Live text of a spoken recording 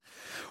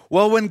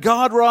Well, when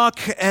God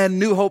Rock and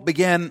New Hope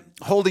began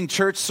holding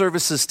church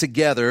services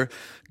together,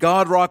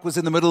 God Rock was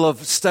in the middle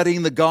of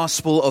studying the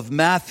Gospel of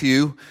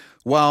Matthew,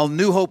 while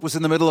New Hope was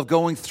in the middle of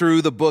going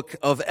through the book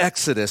of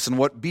Exodus. And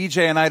what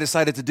BJ and I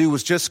decided to do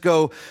was just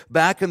go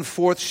back and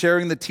forth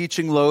sharing the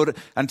teaching load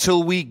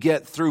until we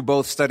get through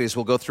both studies.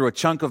 We'll go through a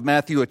chunk of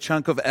Matthew, a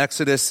chunk of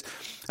Exodus,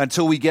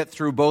 until we get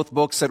through both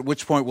books, at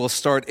which point we'll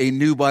start a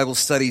new Bible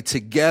study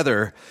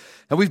together.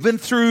 And we've been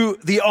through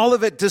the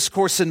Olivet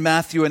Discourse in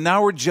Matthew, and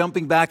now we're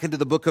jumping back into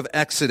the book of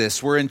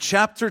Exodus. We're in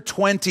chapter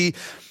 20,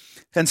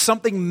 and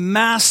something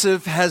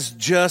massive has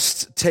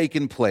just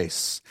taken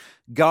place.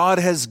 God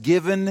has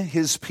given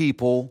his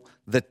people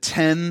the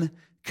 10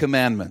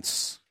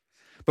 commandments.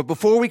 But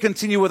before we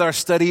continue with our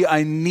study,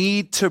 I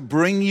need to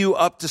bring you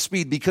up to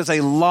speed because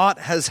a lot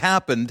has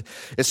happened,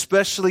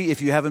 especially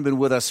if you haven't been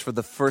with us for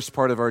the first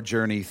part of our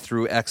journey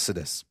through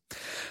Exodus.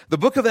 The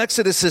book of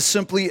Exodus is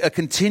simply a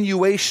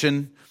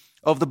continuation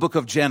of the book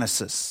of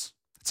Genesis.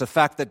 It's a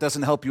fact that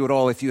doesn't help you at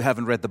all if you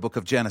haven't read the book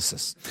of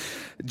Genesis.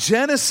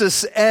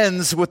 Genesis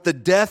ends with the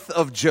death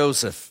of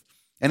Joseph,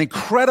 an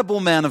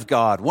incredible man of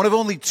God, one of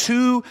only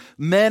two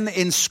men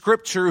in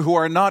Scripture who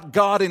are not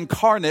God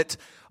incarnate,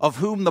 of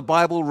whom the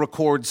Bible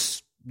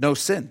records no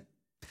sin.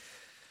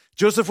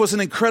 Joseph was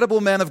an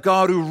incredible man of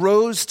God who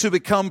rose to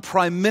become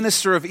prime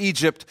minister of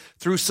Egypt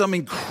through some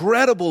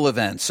incredible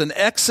events. And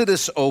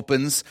Exodus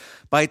opens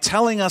by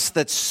telling us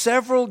that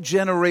several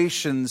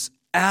generations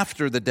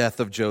after the death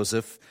of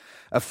Joseph,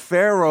 a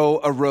Pharaoh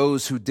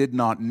arose who did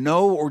not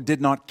know or did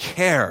not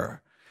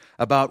care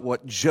about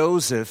what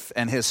Joseph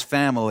and his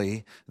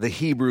family, the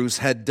Hebrews,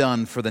 had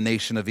done for the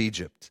nation of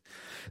Egypt.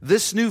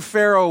 This new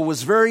Pharaoh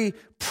was very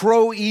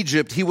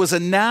pro-Egypt. He was a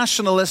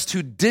nationalist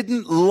who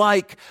didn't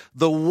like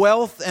the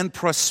wealth and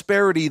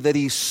prosperity that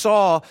he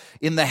saw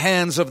in the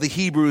hands of the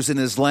Hebrews in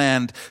his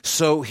land,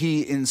 so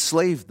he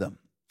enslaved them.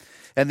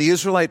 And the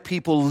Israelite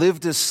people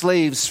lived as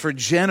slaves for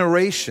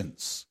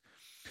generations.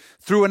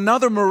 Through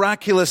another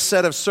miraculous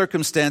set of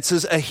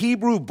circumstances, a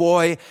Hebrew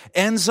boy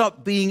ends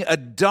up being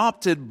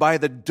adopted by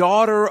the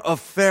daughter of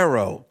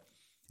Pharaoh,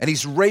 and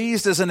he's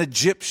raised as an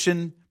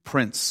Egyptian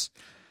prince.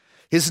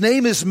 His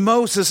name is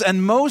Moses,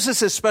 and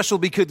Moses is special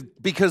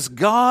because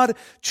God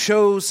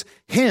chose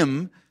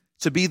him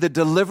to be the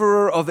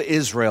deliverer of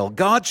Israel.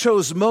 God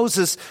chose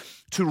Moses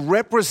to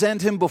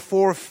represent him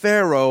before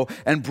Pharaoh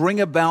and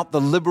bring about the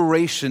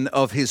liberation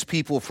of his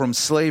people from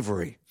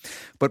slavery.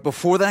 But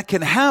before that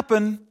can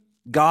happen,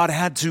 God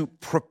had to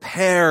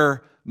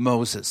prepare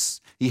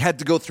Moses. He had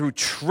to go through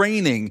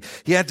training.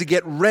 He had to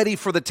get ready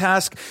for the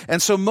task. And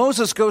so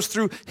Moses goes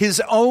through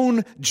his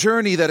own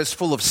journey that is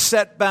full of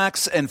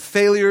setbacks and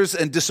failures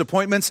and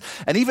disappointments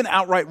and even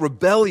outright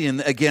rebellion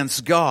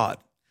against God.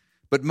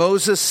 But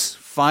Moses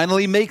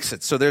finally makes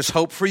it. So there's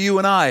hope for you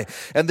and I.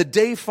 And the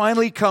day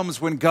finally comes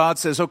when God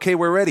says, okay,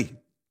 we're ready.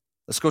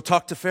 Let's go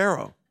talk to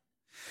Pharaoh.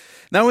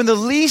 Now, in the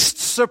least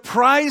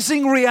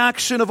surprising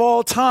reaction of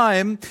all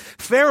time,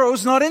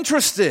 Pharaoh's not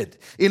interested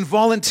in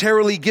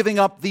voluntarily giving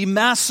up the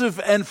massive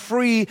and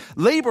free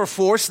labor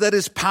force that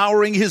is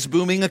powering his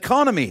booming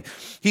economy.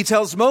 He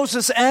tells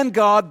Moses and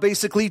God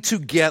basically to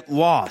get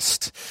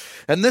lost.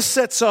 And this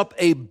sets up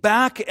a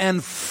back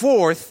and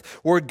forth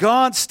where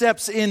God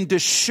steps in to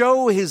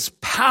show his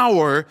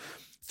power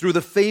through the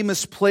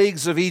famous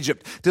plagues of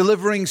Egypt,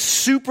 delivering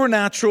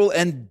supernatural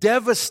and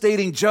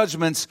devastating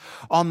judgments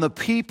on the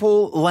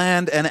people,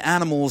 land, and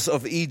animals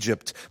of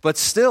Egypt. But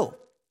still,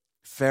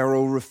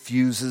 Pharaoh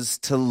refuses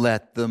to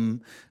let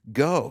them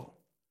go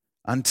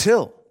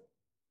until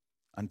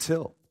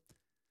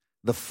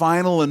the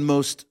final and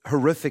most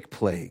horrific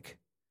plague,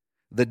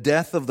 the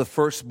death of the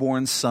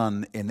firstborn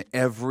son in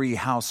every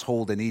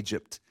household in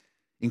Egypt,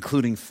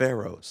 including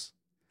Pharaoh's.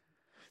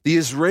 The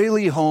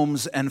Israeli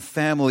homes and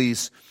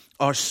families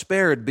are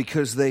spared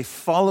because they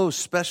follow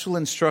special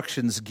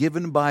instructions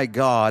given by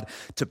God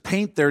to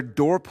paint their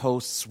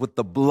doorposts with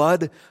the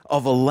blood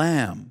of a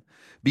lamb,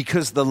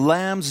 because the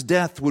lamb's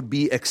death would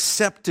be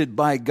accepted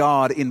by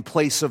God in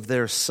place of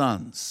their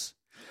sons.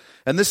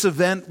 And this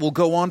event will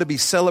go on to be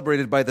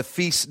celebrated by the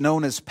feast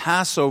known as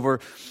Passover,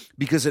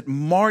 because it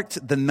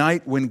marked the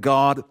night when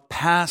God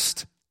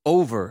passed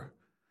over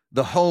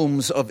the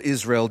homes of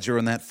Israel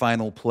during that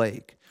final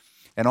plague.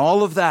 And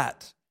all of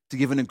that, to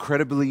give an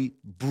incredibly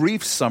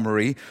brief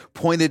summary,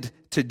 pointed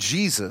to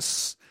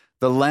Jesus,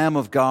 the Lamb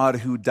of God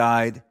who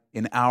died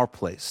in our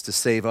place to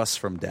save us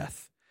from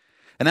death.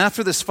 And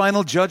after this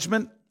final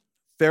judgment,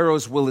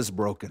 Pharaoh's will is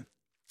broken,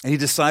 and he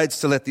decides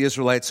to let the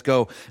Israelites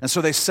go. And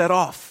so they set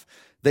off.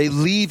 They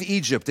leave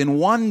Egypt. In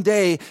one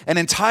day, an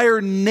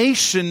entire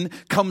nation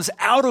comes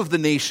out of the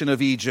nation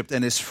of Egypt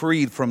and is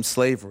freed from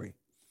slavery.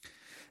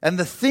 And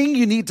the thing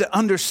you need to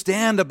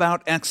understand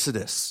about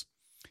Exodus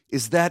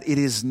is that it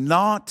is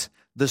not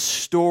the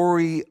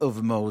story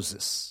of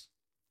Moses.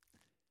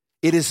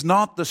 It is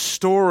not the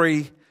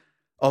story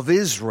of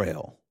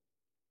Israel.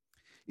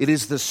 It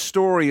is the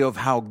story of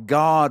how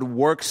God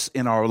works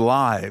in our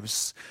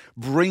lives,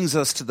 brings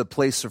us to the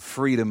place of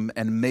freedom,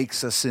 and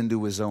makes us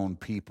into his own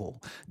people.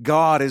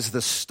 God is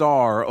the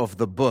star of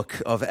the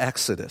book of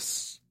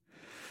Exodus.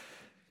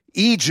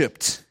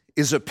 Egypt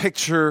is a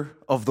picture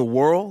of the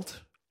world.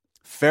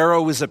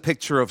 Pharaoh is a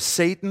picture of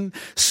Satan.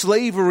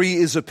 Slavery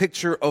is a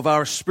picture of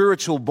our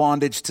spiritual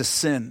bondage to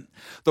sin,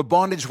 the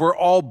bondage we're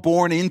all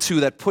born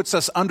into that puts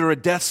us under a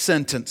death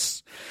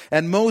sentence.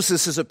 And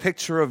Moses is a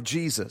picture of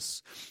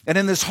Jesus. And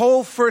in this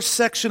whole first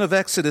section of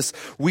Exodus,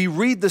 we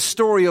read the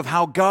story of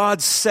how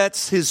God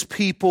sets his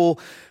people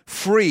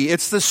free.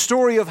 It's the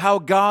story of how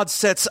God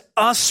sets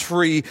us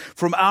free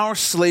from our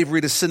slavery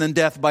to sin and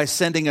death by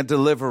sending a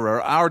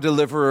deliverer. Our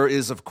deliverer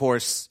is, of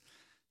course,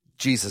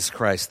 Jesus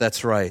Christ.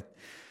 That's right.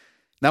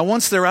 Now,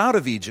 once they're out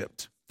of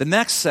Egypt, the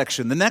next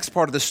section, the next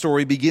part of the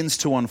story begins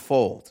to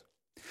unfold.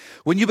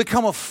 When you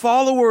become a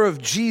follower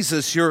of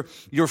Jesus, your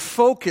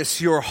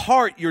focus, your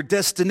heart, your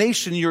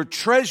destination, your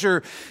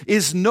treasure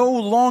is no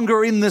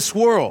longer in this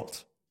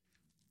world.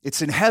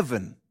 It's in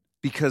heaven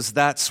because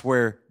that's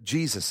where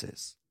Jesus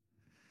is.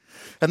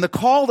 And the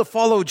call to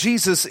follow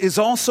Jesus is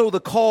also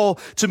the call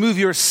to move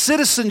your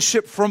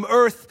citizenship from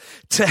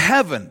earth to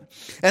heaven.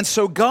 And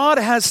so God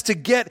has to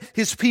get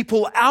his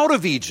people out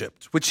of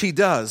Egypt, which he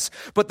does.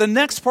 But the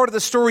next part of the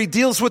story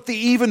deals with the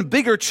even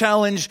bigger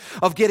challenge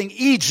of getting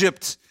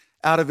Egypt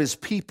out of his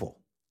people,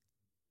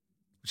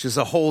 which is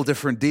a whole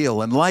different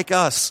deal. And like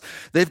us,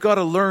 they've got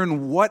to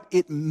learn what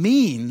it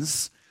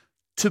means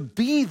to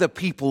be the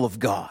people of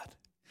God.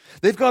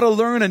 They've got to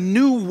learn a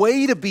new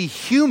way to be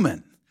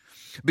human,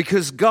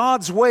 because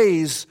God's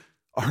ways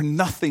are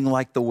nothing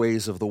like the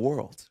ways of the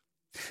world.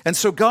 And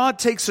so God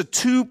takes a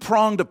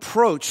two-pronged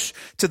approach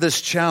to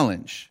this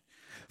challenge.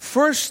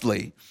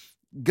 Firstly,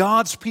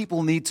 God's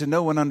people need to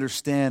know and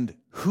understand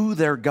who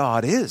their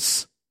God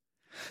is.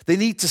 They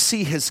need to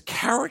see his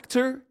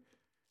character,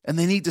 and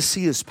they need to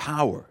see his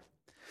power.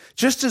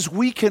 Just as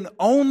we can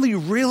only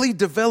really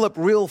develop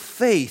real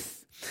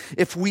faith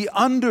if we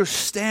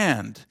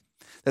understand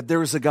that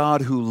there is a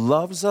God who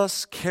loves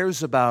us,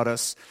 cares about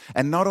us,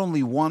 and not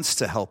only wants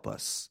to help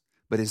us,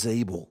 but is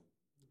able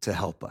to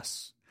help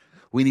us.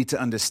 We need to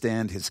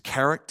understand his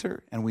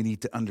character, and we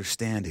need to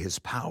understand his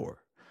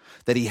power,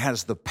 that he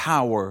has the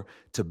power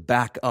to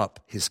back up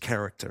his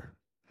character.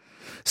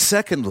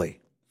 Secondly,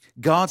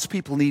 God's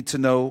people need to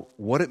know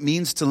what it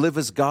means to live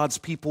as God's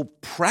people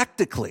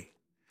practically.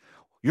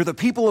 You're the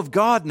people of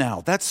God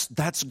now.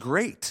 That's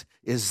great.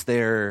 Is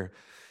there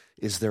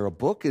a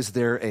book? Is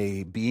there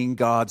a Being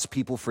God's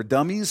People for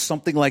Dummies?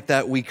 Something like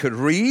that we could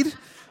read?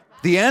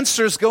 The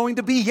answer is going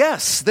to be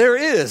yes, there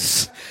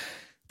is.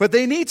 But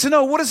they need to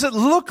know, what does it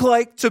look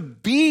like to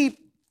be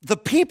the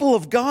people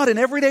of God in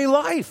everyday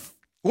life?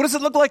 What does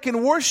it look like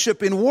in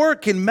worship, in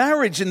work, in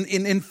marriage,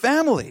 in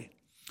family?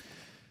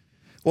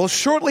 Well,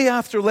 shortly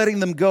after letting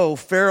them go,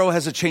 Pharaoh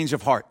has a change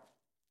of heart,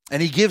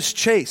 and he gives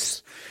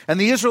chase. And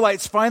the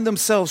Israelites find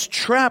themselves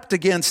trapped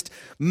against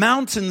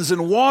mountains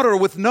and water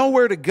with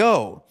nowhere to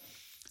go.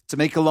 To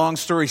make a long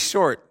story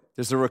short,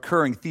 there's a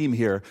recurring theme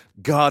here.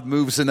 God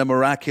moves in a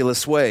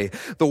miraculous way.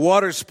 The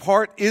waters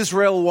part,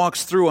 Israel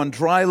walks through on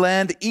dry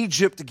land,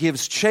 Egypt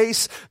gives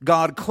chase,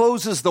 God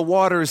closes the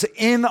waters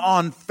in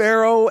on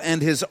Pharaoh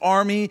and his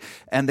army,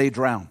 and they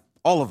drown.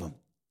 All of them.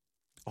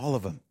 All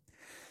of them.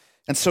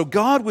 And so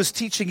God was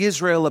teaching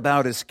Israel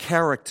about his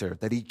character,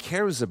 that he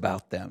cares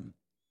about them,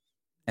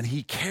 and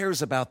he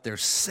cares about their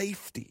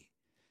safety.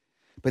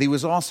 But he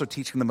was also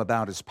teaching them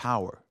about his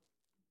power.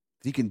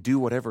 He can do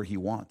whatever he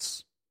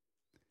wants.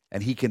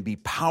 And he can be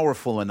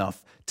powerful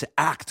enough to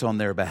act on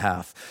their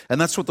behalf. And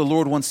that's what the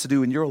Lord wants to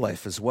do in your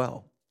life as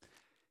well.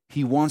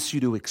 He wants you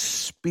to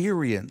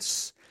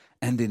experience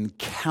and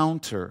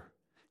encounter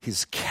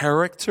his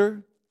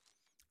character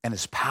and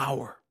his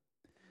power.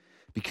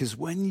 Because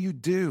when you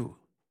do,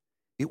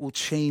 it will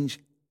change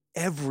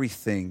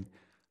everything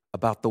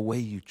about the way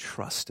you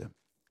trust him.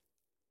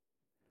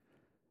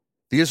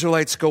 The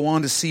Israelites go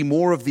on to see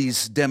more of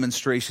these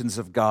demonstrations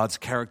of God's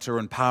character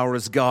and power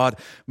as God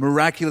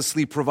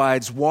miraculously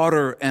provides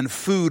water and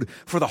food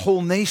for the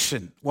whole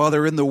nation while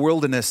they're in the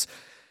wilderness,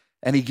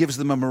 and he gives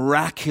them a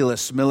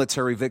miraculous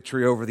military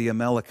victory over the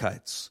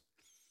Amalekites.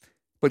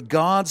 But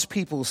God's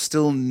people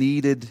still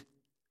needed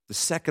the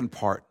second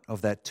part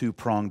of that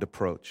two-pronged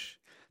approach.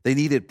 They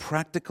needed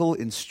practical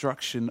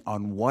instruction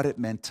on what it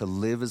meant to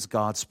live as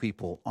God's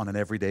people on an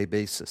everyday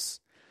basis.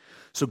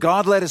 So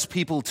God led his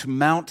people to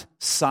Mount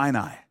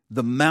Sinai,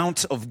 the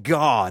Mount of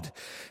God.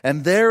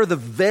 And there the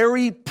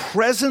very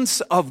presence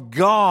of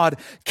God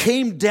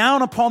came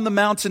down upon the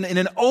mountain in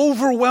an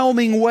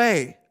overwhelming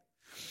way.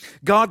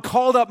 God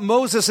called up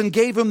Moses and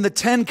gave him the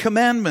 10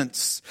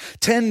 commandments,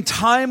 10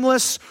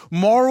 timeless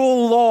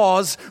moral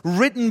laws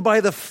written by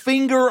the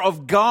finger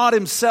of God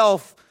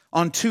himself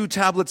on 2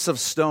 tablets of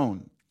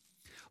stone.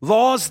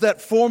 Laws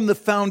that form the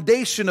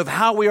foundation of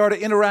how we are to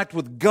interact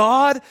with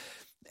God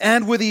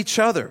and with each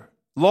other.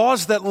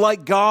 Laws that,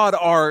 like God,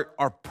 are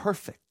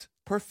perfect.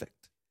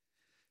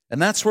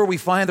 And that's where we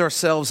find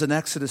ourselves in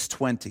Exodus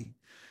 20.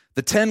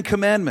 The 10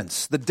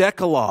 commandments, the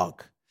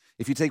Decalogue.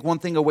 If you take one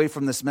thing away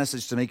from this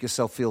message to make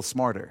yourself feel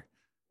smarter,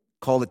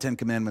 call the 10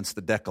 commandments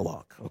the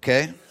Decalogue,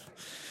 okay?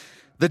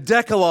 The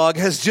Decalogue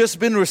has just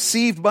been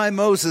received by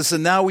Moses,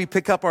 and now we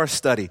pick up our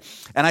study.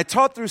 And I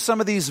taught through some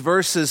of these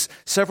verses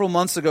several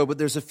months ago, but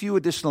there's a few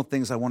additional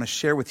things I want to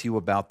share with you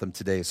about them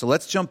today. So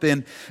let's jump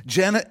in.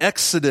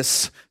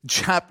 Exodus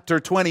chapter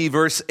 20,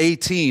 verse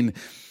 18.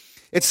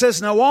 It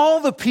says, "Now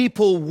all the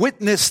people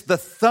witnessed the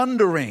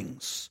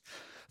thunderings,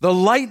 the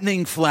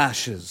lightning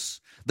flashes,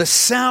 the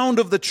sound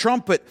of the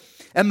trumpet,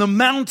 and the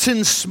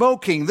mountain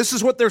smoking." This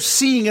is what they're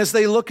seeing as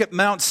they look at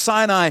Mount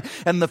Sinai,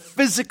 and the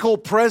physical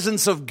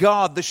presence of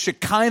God, the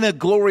Shekinah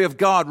glory of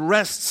God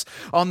rests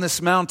on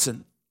this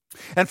mountain.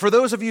 And for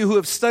those of you who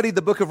have studied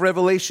the book of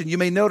Revelation, you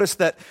may notice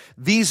that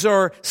these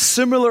are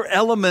similar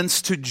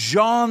elements to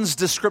John's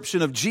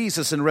description of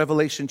Jesus in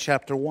Revelation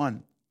chapter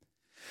 1.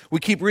 We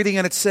keep reading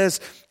and it says,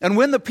 "And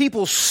when the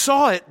people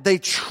saw it, they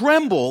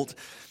trembled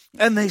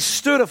and they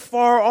stood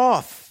afar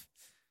off.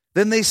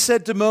 Then they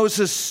said to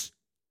Moses,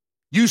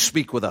 'You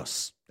speak with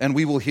us, and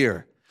we will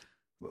hear.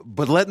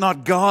 But let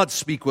not God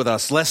speak with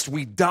us, lest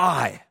we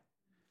die.'"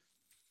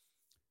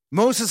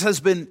 Moses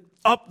has been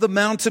up the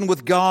mountain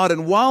with God,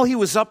 and while he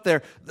was up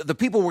there, the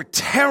people were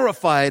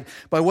terrified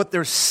by what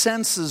their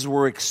senses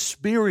were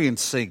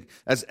experiencing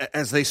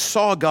as they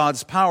saw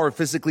God's power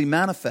physically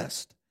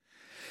manifest.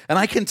 And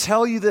I can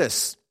tell you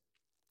this,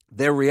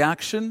 their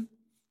reaction,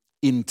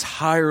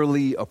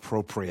 entirely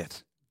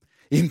appropriate.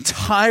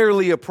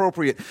 Entirely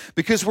appropriate,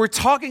 because we're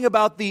talking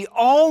about the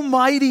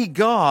Almighty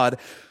God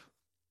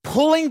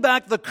pulling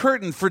back the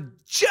curtain for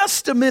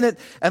just a minute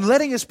and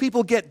letting his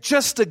people get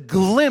just a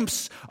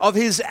glimpse of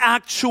his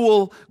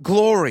actual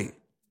glory.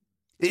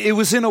 It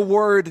was, in a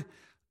word,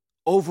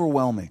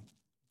 overwhelming.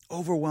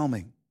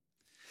 Overwhelming.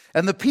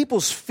 And the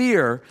people's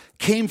fear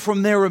came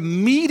from their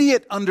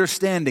immediate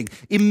understanding.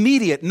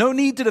 Immediate. No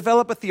need to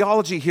develop a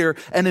theology here.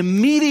 An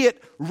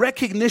immediate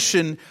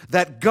recognition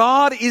that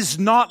God is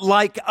not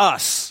like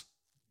us.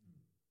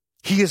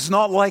 He is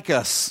not like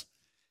us.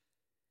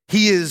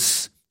 He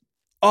is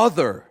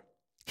other.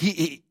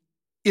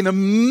 In a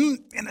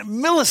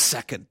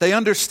millisecond, they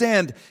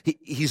understand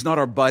he's not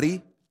our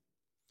buddy.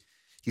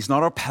 He's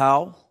not our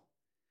pal.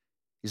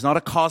 He's not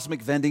a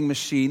cosmic vending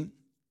machine.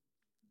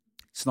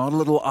 It's not a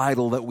little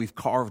idol that we've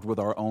carved with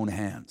our own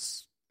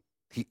hands.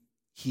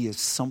 He is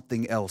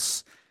something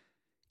else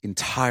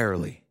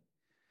entirely.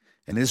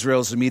 And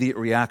Israel's immediate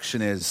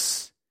reaction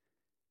is,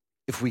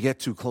 if we get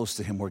too close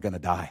to him, we're going to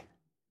die.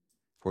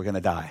 We're going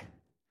to die.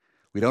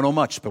 We don't know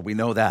much, but we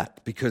know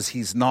that because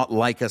he's not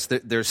like us.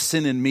 There's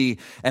sin in me,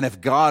 and if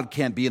God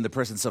can't be in the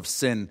presence of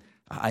sin,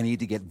 I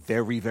need to get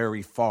very,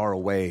 very far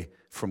away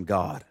from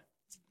God.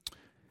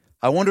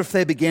 I wonder if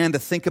they began to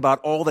think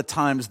about all the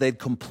times they'd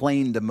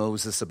complained to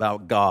Moses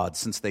about God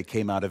since they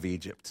came out of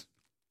Egypt.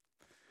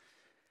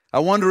 I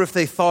wonder if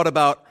they thought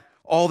about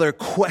all their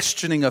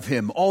questioning of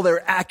him, all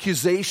their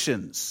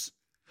accusations.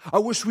 I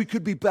wish we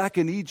could be back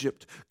in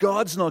Egypt.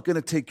 God's not going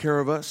to take care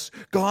of us.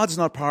 God's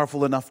not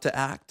powerful enough to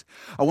act.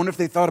 I wonder if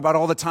they thought about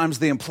all the times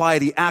they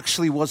implied he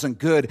actually wasn't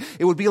good.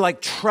 It would be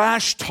like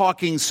trash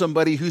talking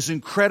somebody who's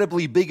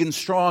incredibly big and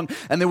strong,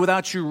 and then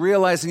without you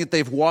realizing it,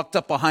 they've walked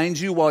up behind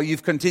you while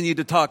you've continued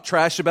to talk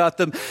trash about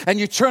them, and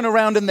you turn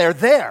around and they're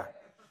there.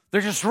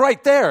 They're just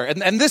right there.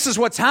 And this is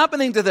what's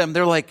happening to them.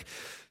 They're like,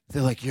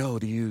 yo,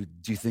 do you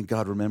think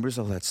God remembers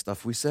all that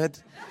stuff we said?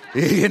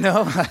 You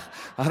know,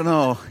 I don't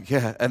know.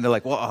 Yeah. And they're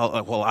like,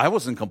 well, I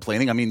wasn't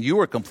complaining. I mean, you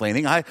were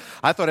complaining. I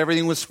thought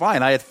everything was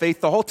fine. I had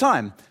faith the whole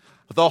time.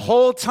 The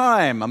whole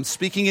time. I'm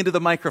speaking into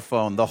the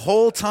microphone. The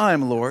whole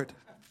time, Lord.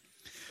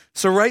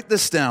 So write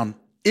this down.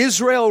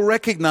 Israel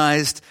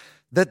recognized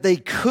that they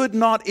could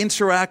not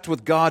interact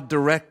with God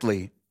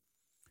directly.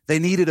 They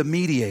needed a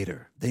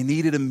mediator. They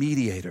needed a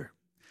mediator.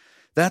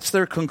 That's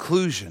their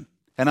conclusion.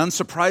 And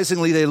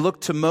unsurprisingly, they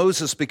looked to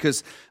Moses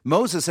because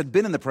Moses had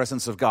been in the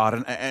presence of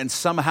God and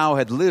somehow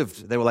had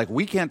lived. They were like,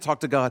 we can't talk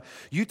to God.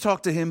 You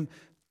talk to him,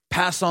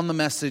 pass on the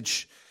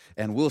message,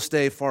 and we'll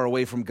stay far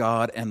away from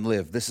God and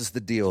live. This is the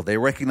deal. They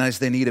recognize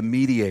they need a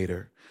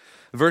mediator.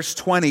 Verse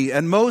 20,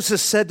 and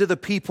Moses said to the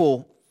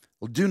people,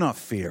 well, do not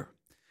fear,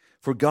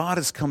 for God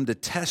has come to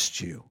test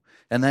you,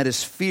 and that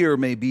his fear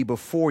may be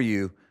before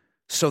you,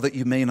 so that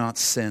you may not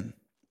sin.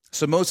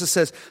 So Moses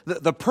says,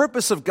 the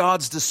purpose of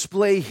God's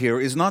display here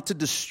is not to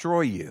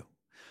destroy you.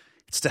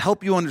 It's to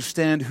help you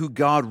understand who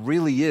God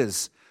really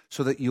is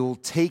so that you'll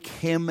take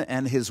him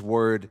and his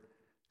word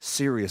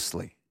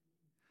seriously.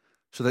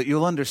 So that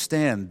you'll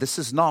understand this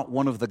is not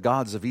one of the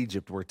gods of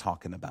Egypt we're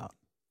talking about.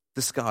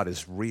 This God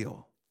is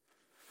real.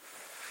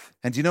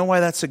 And do you know why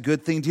that's a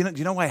good thing? Do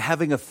you know why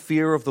having a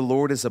fear of the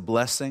Lord is a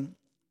blessing?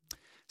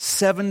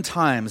 7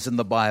 times in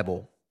the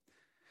Bible,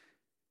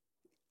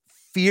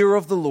 fear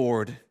of the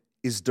Lord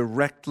is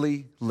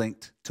directly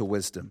linked to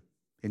wisdom.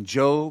 In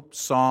Job,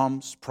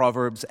 Psalms,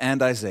 Proverbs, and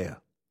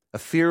Isaiah. A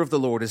fear of the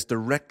Lord is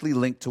directly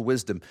linked to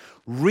wisdom.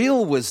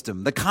 Real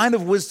wisdom, the kind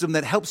of wisdom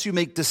that helps you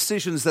make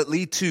decisions that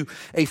lead to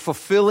a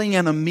fulfilling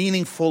and a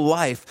meaningful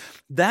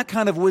life. That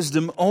kind of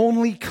wisdom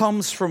only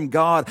comes from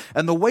God.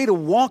 And the way to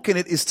walk in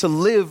it is to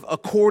live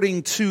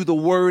according to the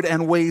word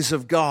and ways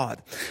of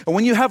God. And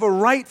when you have a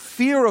right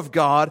fear of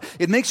God,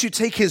 it makes you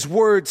take his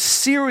word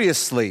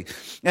seriously.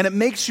 And it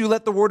makes you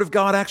let the word of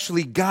God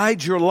actually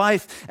guide your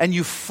life. And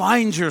you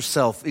find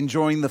yourself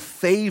enjoying the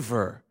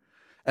favor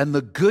and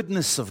the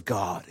goodness of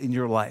God in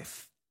your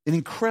life in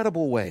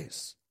incredible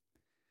ways.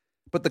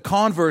 But the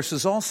converse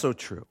is also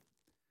true.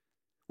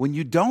 When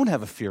you don't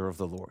have a fear of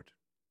the Lord,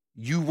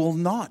 you will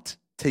not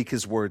take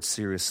his word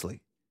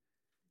seriously.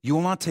 You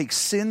will not take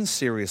sin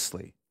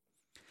seriously.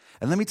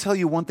 And let me tell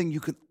you one thing you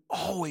can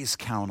always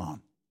count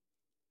on.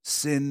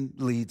 Sin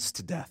leads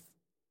to death.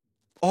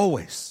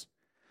 Always.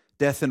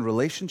 Death in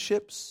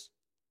relationships,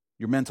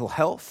 your mental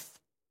health,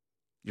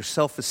 your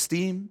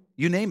self-esteem,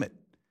 you name it.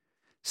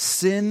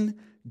 Sin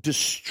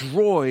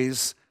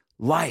destroys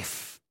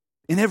life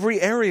in every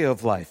area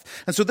of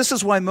life. And so this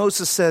is why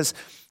Moses says,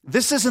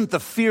 this isn't the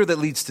fear that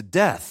leads to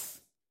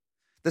death.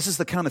 This is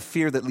the kind of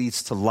fear that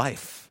leads to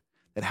life,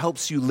 that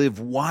helps you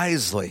live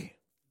wisely.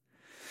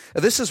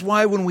 This is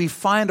why when we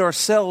find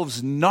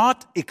ourselves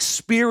not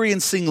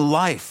experiencing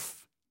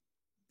life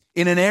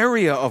in an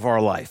area of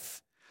our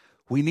life,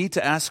 we need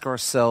to ask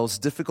ourselves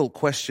difficult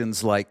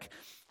questions like,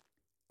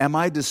 am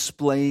I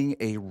displaying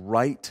a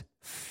right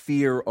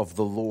fear of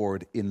the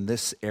Lord in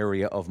this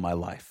area of my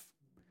life?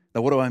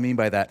 Now, what do I mean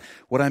by that?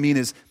 What I mean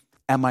is,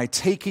 am I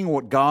taking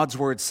what God's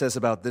word says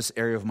about this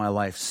area of my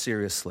life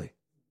seriously?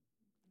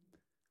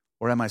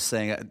 Or am I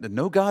saying,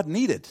 no God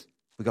needed?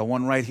 We got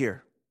one right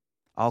here.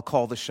 I'll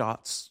call the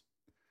shots.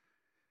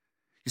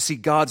 You see,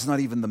 God's not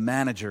even the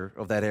manager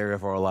of that area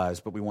of our lives,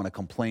 but we want to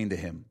complain to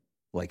him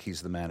like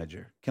he's the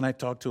manager. Can I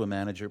talk to a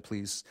manager,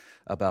 please,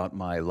 about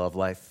my love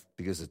life?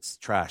 Because it's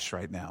trash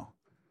right now.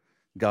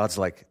 God's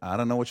like, I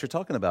don't know what you're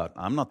talking about.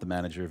 I'm not the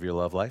manager of your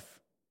love life.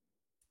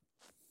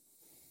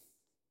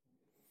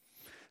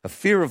 A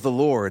fear of the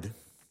Lord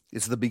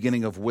is the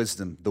beginning of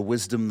wisdom, the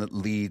wisdom that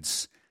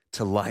leads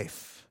to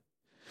life.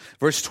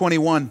 Verse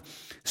 21,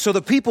 so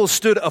the people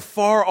stood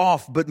afar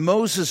off, but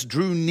Moses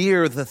drew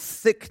near the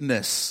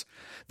thickness,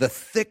 the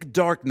thick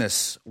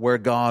darkness where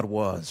God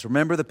was.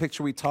 Remember the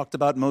picture we talked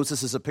about?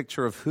 Moses is a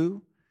picture of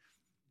who?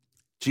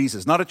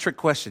 Jesus. Not a trick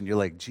question. You're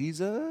like,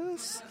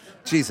 Jesus?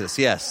 Jesus,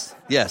 yes.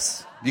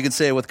 Yes. You can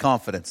say it with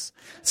confidence.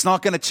 It's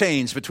not going to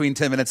change between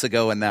 10 minutes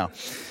ago and now.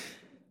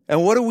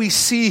 And what do we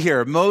see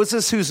here?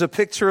 Moses, who's a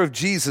picture of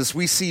Jesus,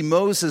 we see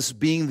Moses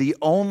being the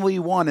only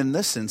one in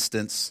this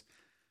instance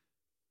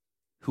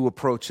who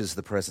approaches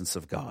the presence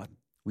of God.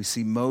 We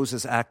see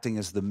Moses acting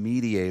as the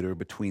mediator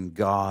between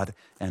God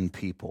and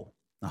people.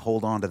 Now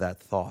hold on to that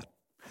thought.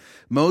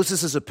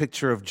 Moses is a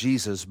picture of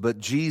Jesus, but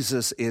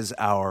Jesus is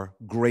our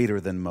greater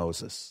than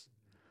Moses.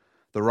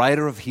 The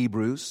writer of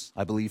Hebrews,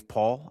 I believe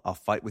Paul, I'll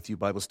fight with you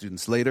Bible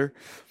students later,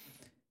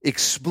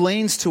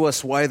 explains to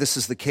us why this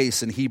is the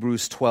case in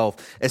Hebrews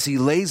 12 as he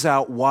lays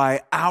out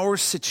why our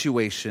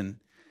situation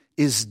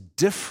is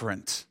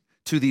different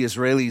to the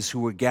Israelis who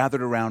were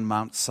gathered around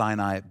Mount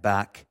Sinai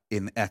back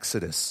in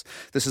Exodus.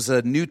 This is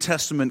a New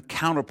Testament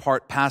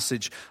counterpart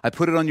passage. I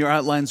put it on your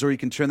outlines or you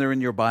can turn there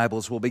in your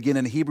Bibles. We'll begin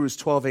in Hebrews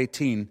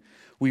 12:18.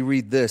 We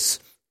read this,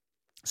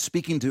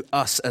 speaking to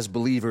us as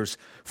believers,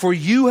 for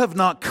you have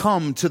not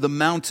come to the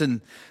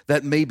mountain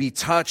that may be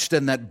touched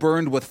and that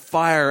burned with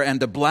fire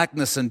and a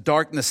blackness and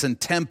darkness and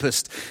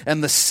tempest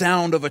and the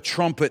sound of a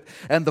trumpet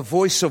and the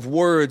voice of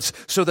words,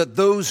 so that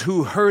those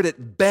who heard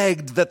it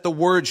begged that the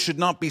word should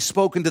not be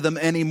spoken to them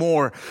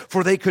anymore,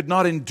 for they could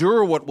not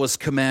endure what was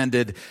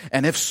commanded.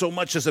 And if so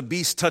much as a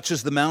beast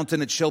touches the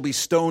mountain, it shall be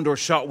stoned or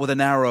shot with an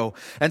arrow.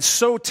 And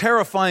so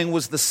terrifying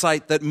was the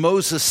sight that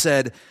Moses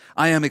said,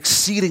 I am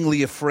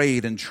exceedingly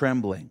afraid and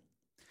trembling.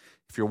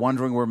 If you're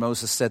wondering where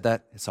Moses said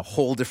that, it's a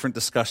whole different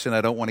discussion I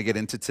don't want to get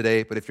into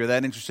today, but if you're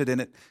that interested in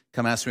it,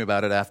 come ask me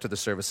about it after the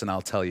service and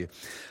I'll tell you.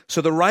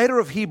 So the writer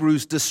of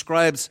Hebrews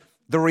describes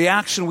the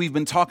reaction we've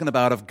been talking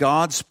about of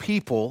God's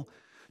people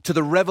to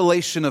the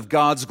revelation of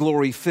God's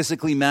glory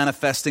physically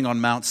manifesting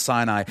on Mount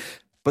Sinai.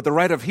 But the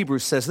writer of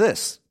Hebrews says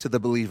this to the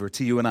believer,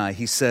 to you and I.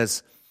 He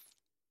says,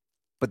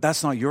 but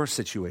that's not your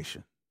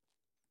situation.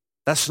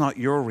 That's not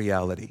your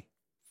reality.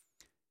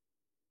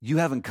 You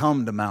haven't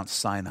come to Mount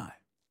Sinai.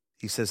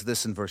 He says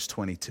this in verse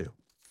 22.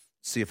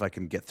 See if I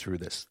can get through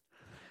this.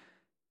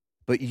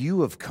 But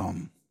you have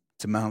come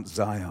to Mount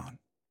Zion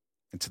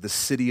and to the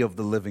city of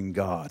the living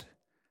God,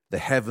 the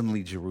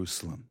heavenly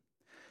Jerusalem,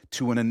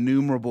 to an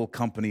innumerable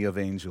company of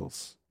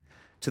angels,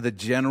 to the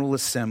general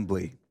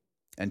assembly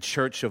and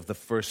church of the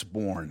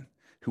firstborn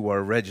who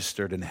are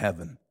registered in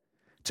heaven,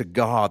 to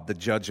God, the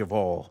judge of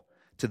all,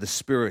 to the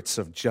spirits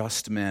of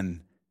just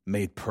men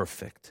made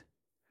perfect.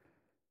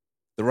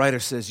 The writer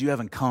says, you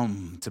haven't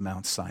come to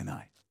Mount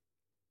Sinai.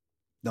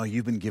 No,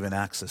 you've been given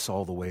access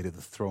all the way to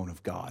the throne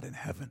of God in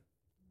heaven.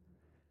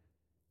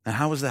 Now,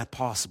 how is that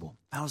possible?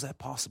 How is that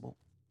possible?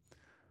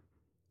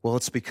 Well,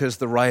 it's because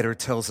the writer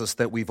tells us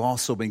that we've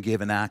also been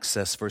given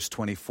access, verse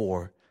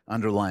 24,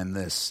 underline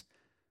this,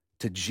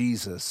 to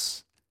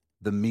Jesus,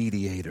 the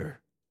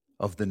mediator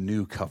of the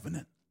new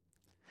covenant,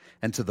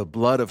 and to the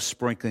blood of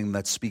sprinkling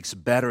that speaks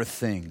better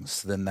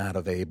things than that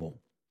of Abel.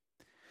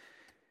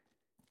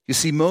 You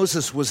see,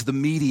 Moses was the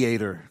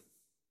mediator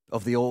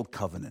of the old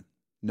covenant,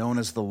 known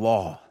as the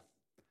law.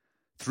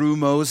 Through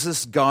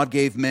Moses, God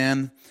gave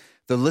man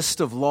the list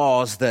of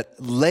laws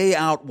that lay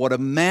out what a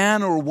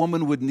man or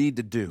woman would need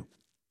to do,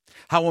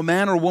 how a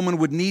man or woman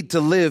would need to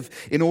live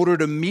in order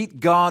to meet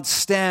God's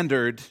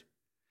standard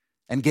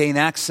and gain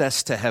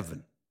access to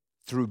heaven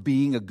through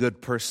being a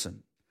good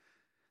person.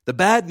 The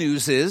bad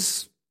news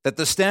is that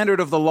the standard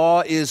of the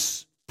law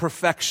is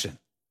perfection.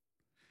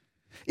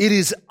 It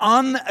is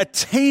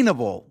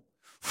unattainable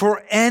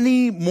for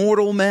any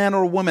mortal man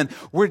or woman.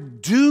 We're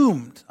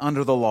doomed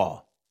under the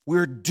law.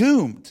 We're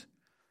doomed.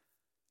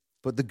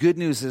 But the good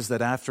news is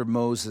that after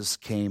Moses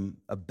came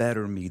a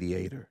better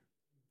mediator,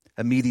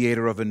 a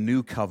mediator of a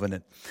new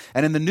covenant.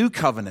 And in the new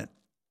covenant,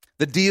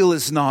 the deal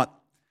is not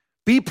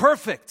be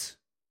perfect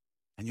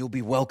and you'll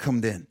be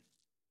welcomed in.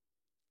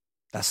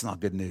 That's not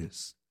good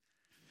news.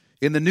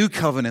 In the new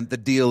covenant, the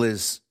deal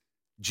is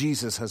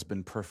Jesus has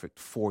been perfect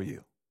for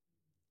you.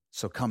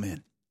 So come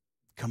in.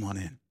 Come on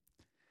in.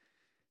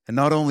 And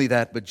not only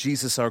that, but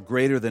Jesus, our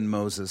greater than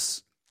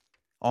Moses,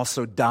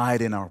 also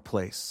died in our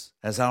place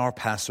as our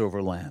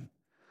Passover lamb,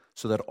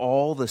 so that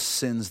all the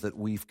sins that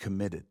we've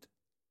committed,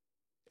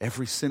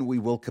 every sin we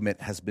will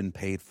commit, has been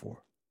paid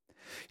for.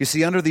 You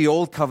see, under the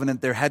old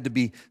covenant, there had to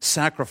be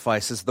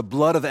sacrifices, the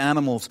blood of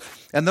animals,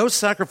 and those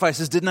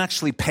sacrifices didn't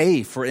actually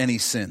pay for any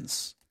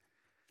sins.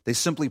 They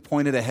simply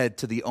pointed ahead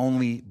to the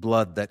only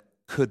blood that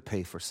could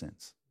pay for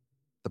sins,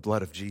 the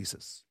blood of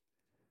Jesus.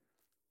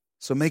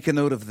 So make a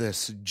note of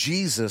this.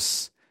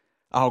 Jesus,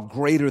 our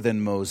greater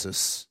than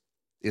Moses,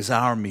 is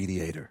our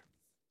mediator.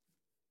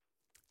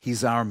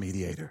 He's our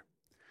mediator.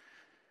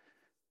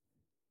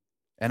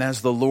 And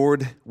as the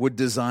Lord would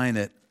design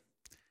it,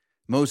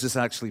 Moses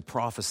actually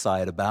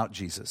prophesied about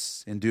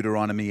Jesus. In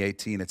Deuteronomy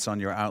 18, it's on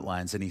your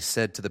outlines, and he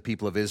said to the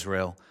people of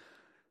Israel,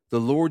 "The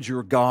Lord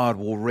your God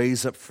will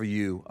raise up for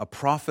you a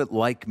prophet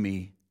like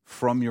me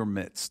from your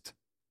midst,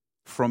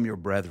 from your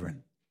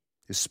brethren."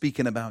 He's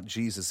speaking about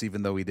Jesus,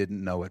 even though he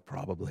didn't know it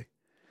probably.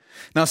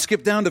 Now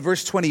skip down to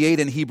verse 28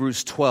 in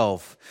Hebrews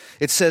 12.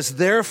 It says,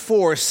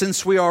 "Therefore,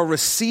 since we are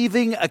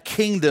receiving a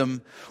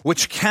kingdom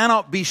which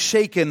cannot be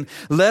shaken,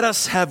 let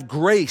us have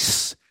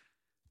grace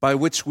by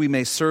which we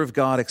may serve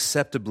God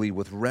acceptably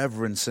with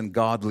reverence and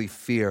godly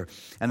fear."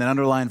 And then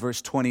underline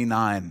verse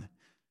 29.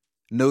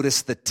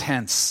 Notice the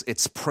tense.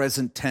 It's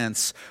present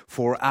tense.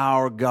 "For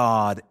our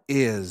God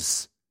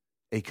is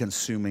a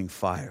consuming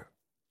fire."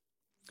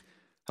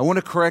 I want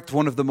to correct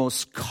one of the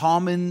most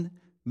common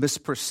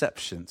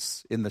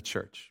misperceptions in the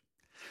church.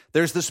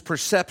 There's this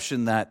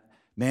perception that,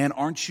 man,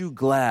 aren't you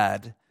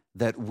glad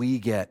that we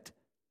get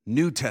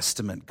New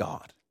Testament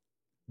God,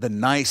 the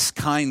nice,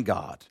 kind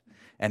God,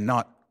 and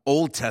not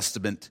Old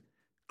Testament,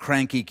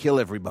 cranky, kill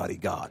everybody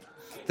God?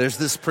 There's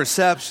this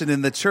perception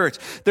in the church.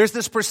 There's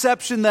this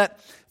perception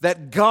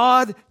that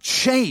God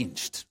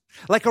changed.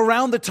 Like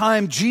around the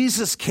time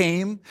Jesus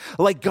came,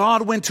 like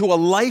God went to a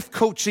life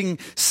coaching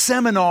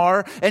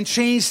seminar and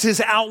changed his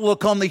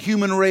outlook on the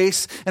human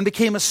race and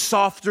became a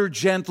softer,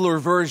 gentler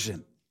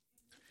version.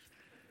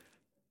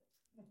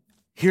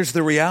 Here's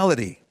the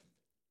reality.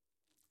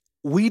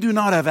 We do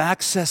not have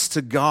access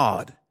to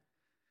God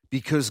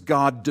because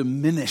God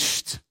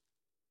diminished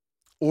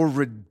or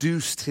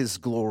reduced his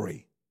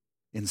glory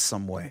in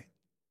some way.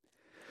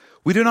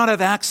 We do not have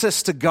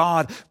access to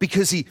God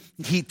because he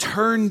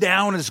turned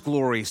down his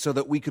glory so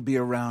that we could be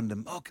around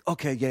him.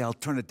 Okay, yeah, I'll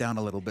turn it down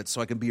a little bit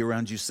so I can be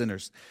around you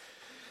sinners.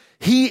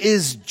 He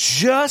is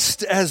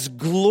just as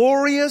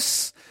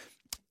glorious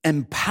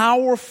and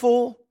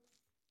powerful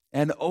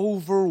and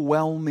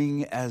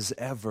overwhelming as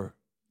ever.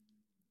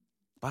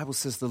 The Bible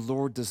says the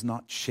Lord does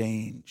not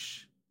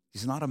change.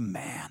 He's not a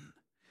man.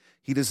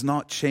 He does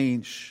not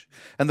change.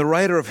 And the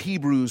writer of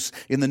Hebrews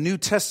in the New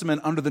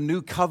Testament under the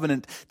New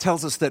Covenant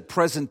tells us that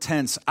present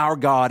tense, our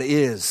God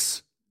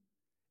is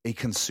a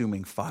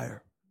consuming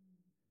fire.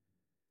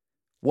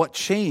 What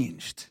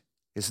changed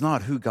is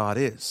not who God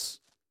is.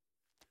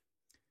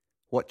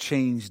 What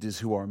changed is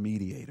who our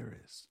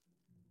mediator is.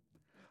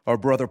 Our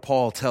brother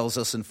Paul tells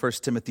us in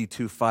 1 Timothy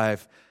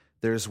 2:5,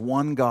 there's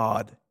one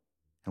God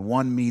and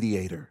one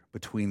mediator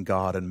between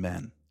God and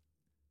men,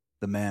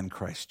 the man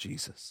Christ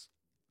Jesus.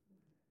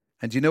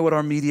 And do you know what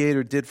our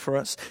mediator did for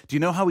us? Do you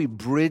know how he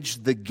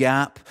bridged the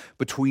gap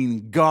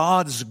between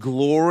God's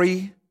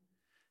glory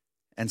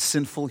and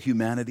sinful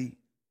humanity?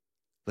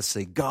 Let's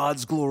say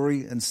God's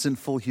glory and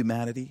sinful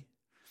humanity.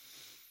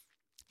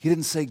 He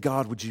didn't say,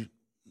 "God, would you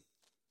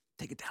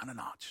take it down a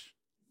notch?"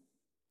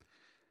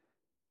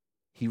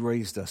 He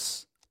raised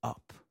us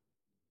up.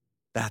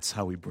 That's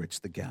how we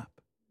bridged the gap.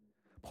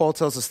 Paul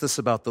tells us this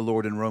about the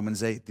Lord in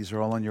Romans 8. These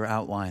are all on your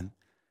outline.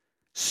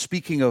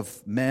 Speaking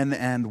of men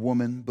and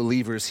women,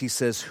 believers, he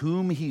says,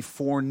 "Whom he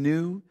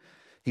foreknew,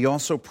 He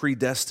also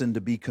predestined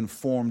to be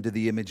conformed to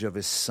the image of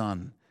his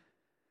Son,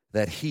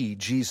 that he,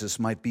 Jesus,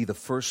 might be the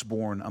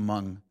firstborn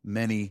among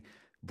many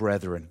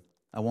brethren.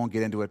 I won't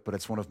get into it, but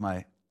it's one of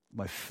my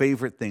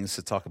favorite things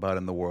to talk about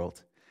in the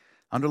world.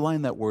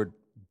 Underline that word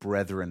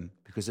brethren,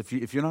 because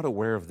if you're not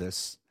aware of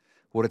this,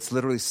 what it's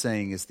literally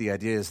saying is the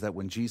idea is that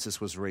when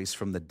Jesus was raised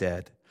from the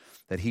dead,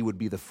 that he would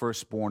be the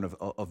firstborn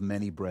of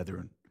many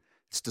brethren.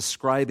 It's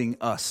describing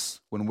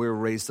us when we're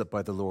raised up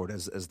by the Lord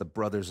as the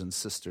brothers and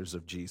sisters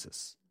of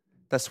Jesus.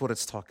 That's what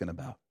it's talking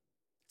about.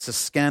 It's as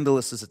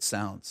scandalous as it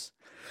sounds.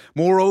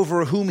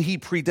 Moreover, whom he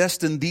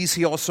predestined, these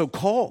he also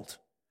called.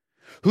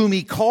 Whom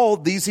he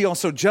called, these he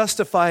also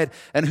justified.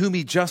 And whom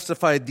he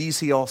justified, these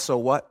he also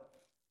what?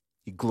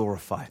 He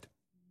glorified.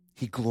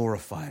 He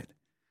glorified.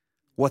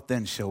 What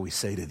then shall we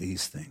say to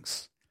these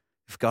things?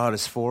 If God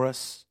is for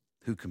us,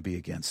 who can be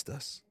against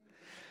us?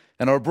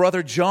 And our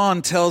brother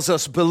John tells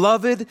us,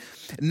 Beloved,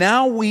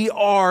 now we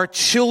are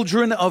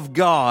children of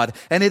God,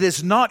 and it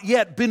has not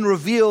yet been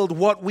revealed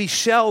what we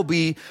shall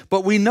be,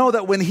 but we know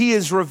that when he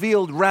is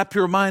revealed, wrap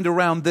your mind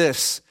around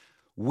this,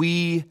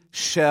 we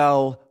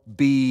shall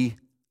be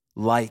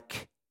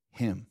like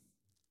him.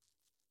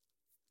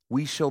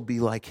 We shall be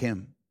like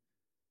him,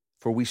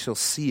 for we shall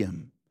see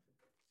him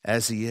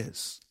as he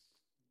is.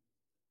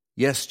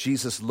 Yes,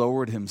 Jesus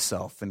lowered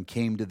himself and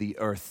came to the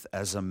earth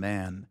as a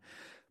man,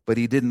 but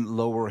he didn't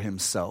lower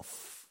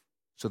himself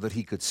so that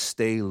he could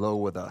stay low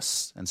with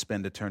us and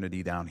spend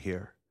eternity down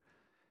here.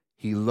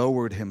 He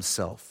lowered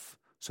himself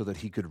so that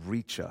he could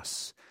reach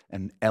us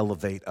and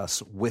elevate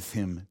us with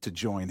him to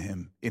join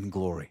him in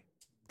glory.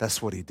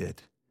 That's what he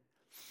did.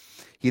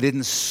 He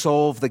didn't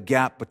solve the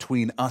gap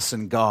between us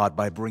and God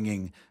by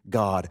bringing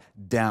God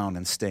down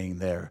and staying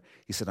there.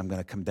 He said, I'm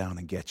going to come down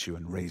and get you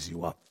and raise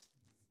you up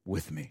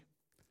with me.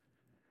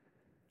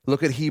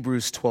 Look at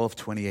Hebrews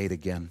 12:28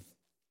 again.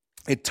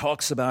 It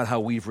talks about how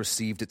we've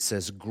received, it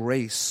says,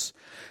 grace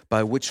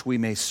by which we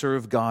may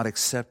serve God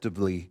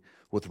acceptably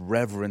with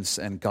reverence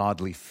and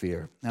godly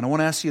fear. And I want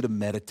to ask you to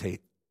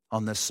meditate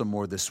on this some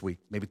more this week.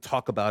 Maybe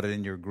talk about it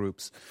in your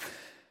groups.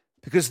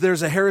 Because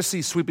there's a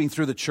heresy sweeping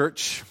through the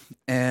church,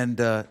 and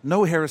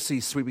no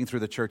heresy sweeping through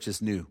the church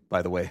is new,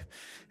 by the way.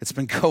 It's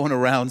been going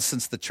around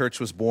since the church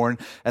was born,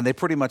 and they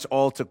pretty much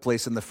all took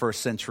place in the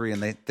first century,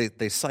 and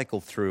they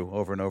cycled through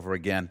over and over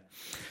again.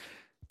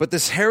 But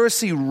this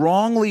heresy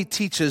wrongly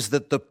teaches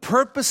that the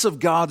purpose of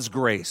God's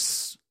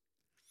grace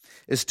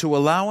is to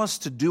allow us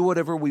to do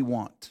whatever we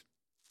want,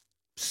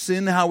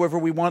 sin however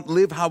we want,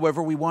 live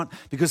however we want,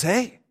 because,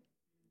 hey,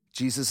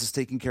 Jesus is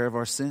taking care of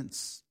our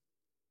sins.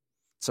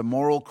 It's a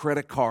moral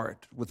credit card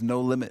with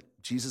no limit.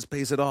 Jesus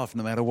pays it off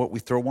no matter what we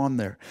throw on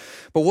there.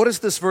 But what does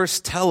this verse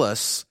tell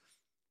us?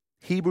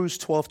 Hebrews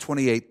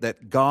 12:28,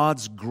 that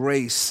God's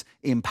grace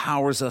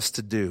empowers us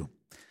to do.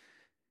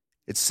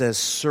 It says,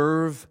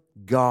 serve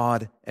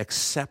God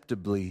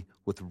acceptably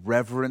with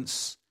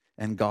reverence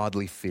and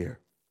godly fear.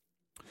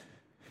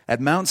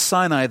 At Mount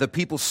Sinai, the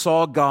people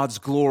saw God's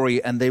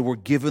glory and they were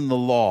given the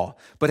law.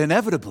 But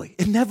inevitably,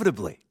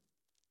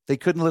 they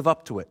couldn't live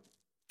up to it,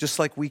 just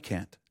like we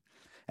can't.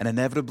 And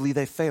inevitably,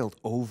 they failed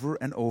over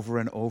and over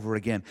and over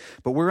again.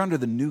 But we're under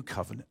the new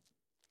covenant.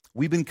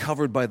 We've been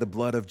covered by the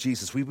blood of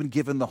Jesus. We've been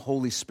given the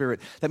Holy Spirit.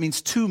 That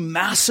means two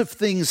massive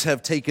things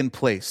have taken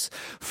place.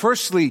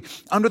 Firstly,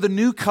 under the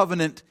new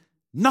covenant,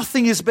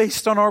 nothing is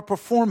based on our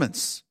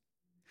performance.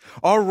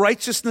 Our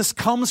righteousness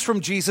comes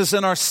from Jesus,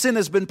 and our sin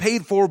has been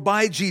paid for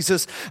by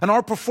Jesus, and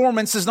our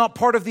performance is not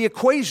part of the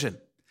equation.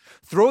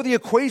 Throw the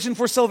equation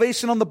for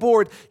salvation on the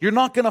board. You're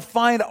not going to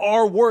find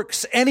our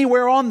works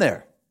anywhere on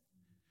there.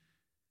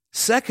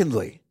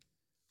 Secondly,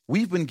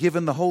 we've been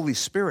given the Holy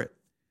Spirit,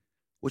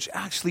 which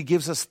actually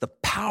gives us the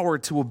power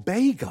to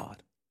obey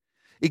God.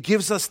 It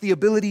gives us the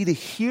ability to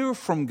hear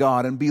from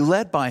God and be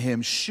led by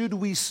him, should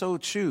we so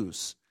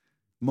choose,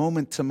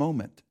 moment to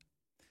moment.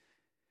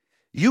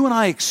 You and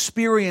I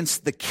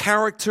experienced the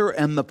character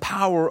and the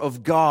power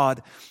of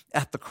God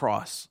at the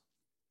cross.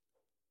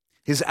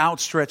 His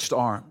outstretched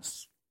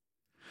arms,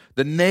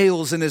 the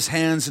nails in his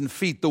hands and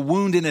feet, the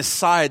wound in his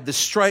side, the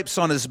stripes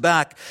on his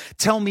back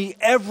tell me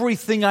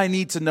everything I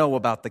need to know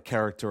about the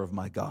character of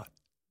my God.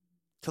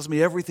 Tells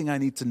me everything I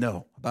need to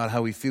know about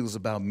how he feels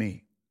about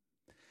me.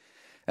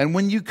 And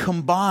when you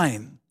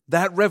combine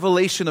that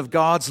revelation of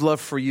God's love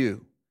for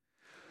you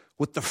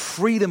with the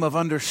freedom of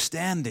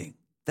understanding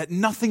that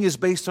nothing is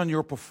based on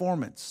your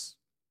performance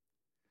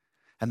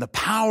and the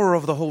power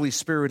of the Holy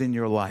Spirit in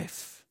your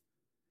life,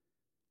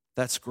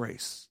 that's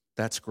grace.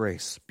 That's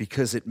grace,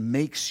 because it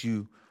makes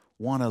you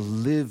want to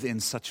live in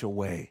such a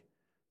way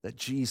that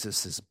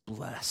Jesus is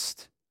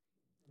blessed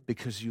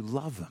because you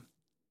love him.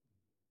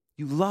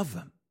 You love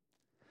him.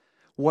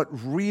 What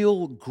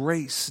real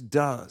grace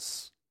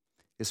does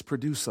is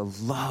produce a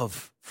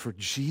love for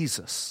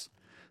Jesus,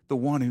 the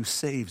one who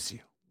saves you.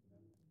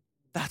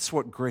 That's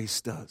what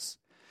grace does.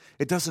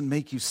 It doesn't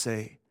make you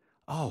say,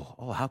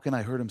 oh, how can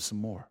I hurt him some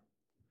more?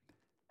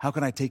 How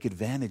can I take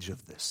advantage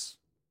of this?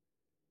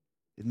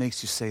 It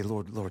makes you say,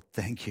 Lord,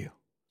 thank you.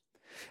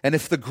 And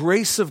if the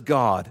grace of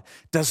God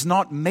does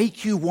not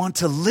make you want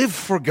to live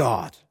for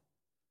God,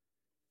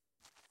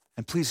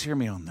 and please hear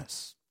me on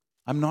this.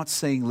 I'm not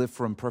saying live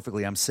for Him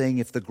perfectly. I'm saying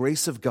if the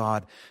grace of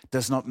God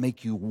does not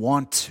make you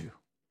want to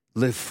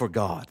live for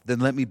God, then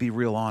let me be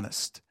real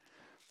honest.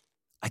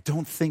 I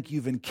don't think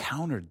you've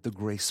encountered the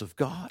grace of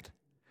God.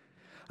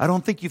 I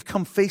don't think you've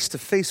come face to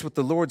face with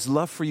the Lord's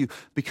love for you,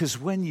 because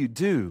when you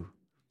do,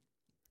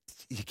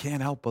 you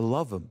can't help but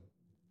love Him.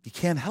 You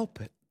can't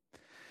help it.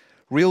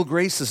 Real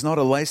grace is not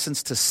a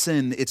license to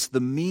sin. It's the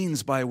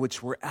means by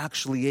which we're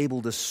actually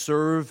able to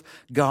serve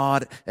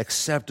God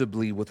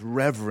acceptably with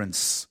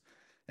reverence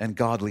and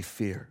godly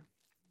fear.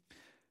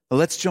 Well,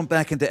 let's jump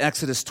back into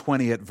Exodus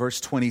 20 at verse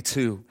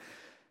 22.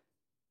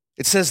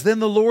 It says, "Then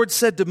the Lord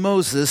said to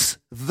Moses,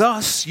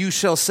 'Thus you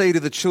shall say to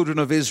the children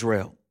of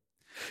Israel,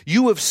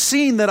 you have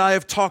seen that I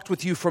have talked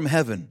with you from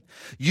heaven.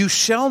 You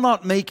shall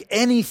not make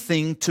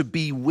anything to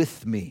be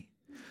with me.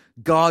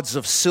 Gods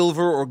of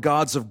silver or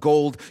gods of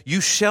gold you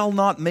shall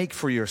not make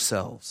for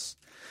yourselves.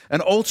 An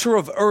altar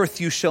of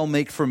earth you shall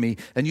make for me,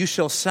 and you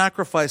shall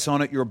sacrifice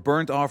on it your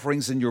burnt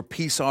offerings and your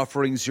peace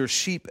offerings, your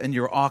sheep and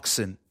your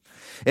oxen.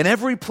 In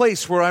every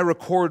place where I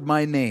record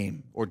my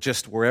name, or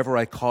just wherever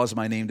I cause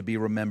my name to be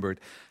remembered,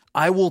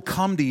 I will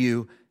come to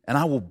you and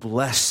I will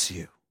bless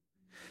you.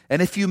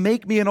 And if you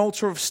make me an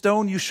altar of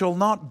stone, you shall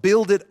not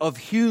build it of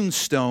hewn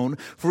stone,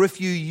 for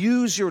if you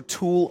use your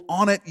tool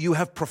on it, you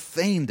have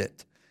profaned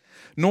it.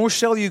 Nor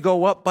shall you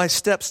go up by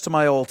steps to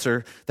my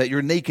altar, that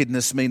your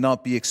nakedness may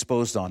not be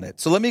exposed on it.'"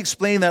 So let me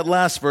explain that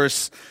last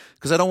verse,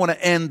 because I don't want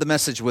to end the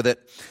message with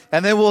it.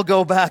 And then we'll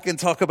go back and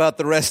talk about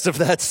the rest of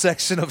that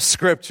section of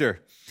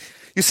Scripture.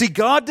 You see,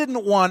 God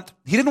didn't want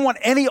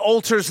any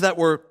altars that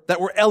were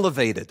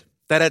elevated,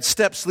 that had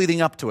steps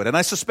leading up to it. And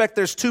I suspect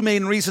there's two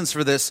main reasons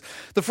for this.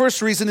 The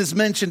first reason is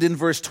mentioned in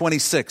verse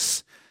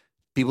 26.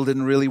 People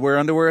didn't really wear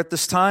underwear at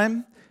this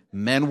time.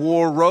 Men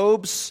wore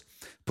robes.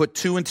 Put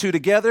two and two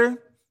together.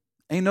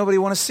 Ain't nobody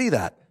want to see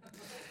that.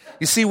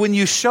 You see, when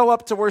you show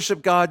up to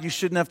worship God, you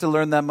shouldn't have to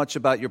learn that much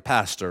about your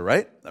pastor,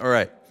 right? All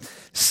right.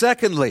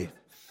 Secondly,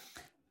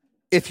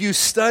 if you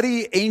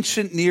study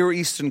ancient Near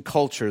Eastern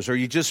cultures, or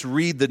you just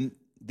read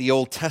the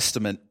Old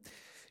Testament,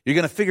 you're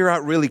going to figure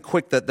out really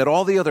quick that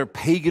all the other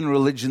pagan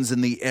religions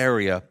in the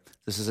area,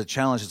 this is a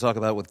challenge to talk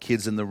about with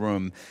kids in the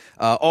room,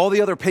 all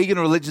the other pagan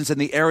religions in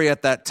the area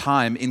at that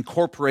time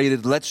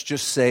incorporated, let's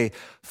just say,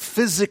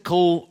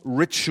 physical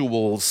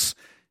rituals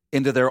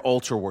into their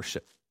altar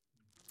worship.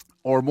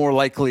 Or more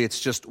likely,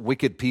 it's just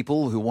wicked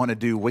people who want to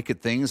do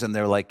wicked things, and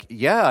they're like,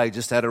 yeah, I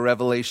just had a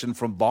revelation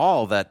from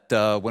Baal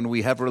that when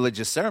we have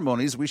religious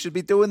ceremonies, we should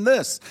be doing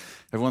this.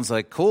 Everyone's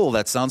like, cool,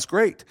 that sounds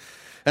great.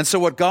 And so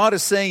what God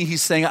is saying,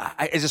 He's saying,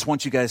 I just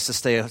want you guys to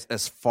stay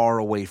as far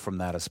away from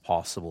that as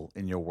possible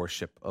in your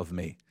worship of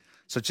me.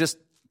 So just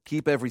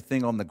keep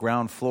everything on the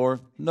ground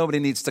floor. Nobody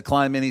needs to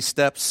climb any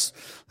steps.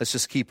 Let's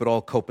just keep it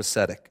all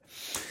copacetic.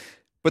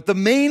 But the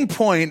main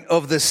point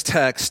of this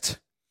text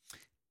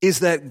is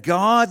that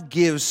God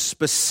gives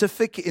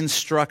specific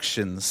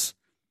instructions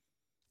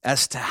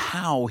as to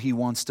how He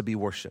wants to be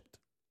worshiped.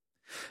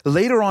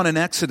 Later on in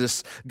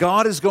Exodus,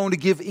 God is going to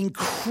give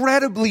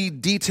incredibly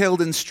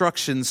detailed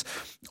instructions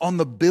on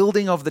the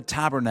building of the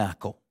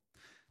tabernacle,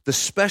 the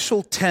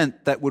special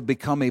tent that would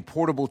become a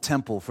portable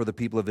temple for the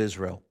people of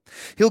Israel.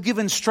 He'll give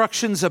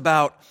instructions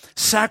about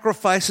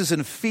sacrifices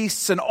and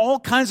feasts and all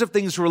kinds of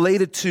things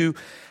related to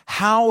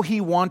how He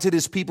wanted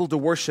His people to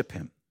worship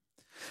Him.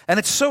 And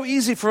it's so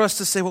easy for us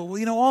to say, well,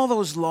 you know, all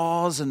those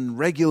laws and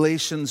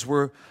regulations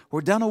were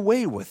done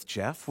away with,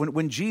 Jeff,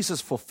 when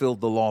Jesus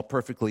fulfilled the law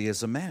perfectly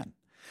as a man.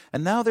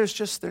 And now there's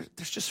just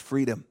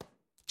freedom,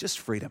 just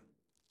freedom.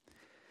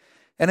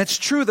 And it's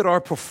true that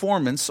our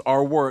performance,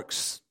 our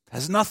works,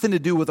 has nothing to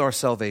do with our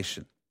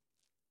salvation.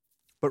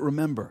 But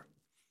remember,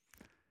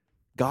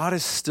 God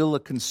is still a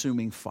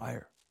consuming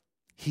fire.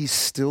 He's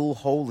still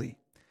holy.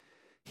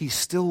 He's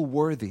still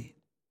worthy.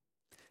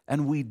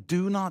 And we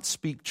do not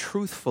speak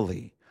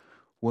truthfully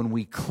when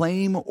we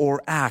claim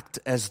or act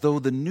as though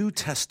the New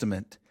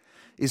Testament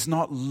is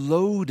not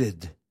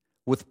loaded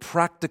with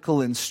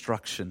practical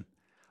instruction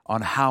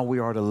on how we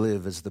are to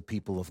live as the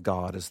people of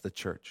God, as the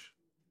church.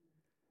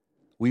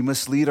 We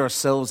must lead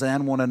ourselves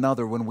and one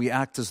another when we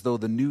act as though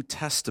the New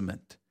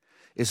Testament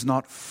is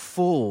not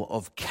full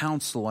of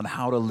counsel on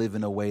how to live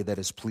in a way that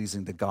is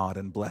pleasing to God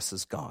and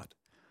blesses God.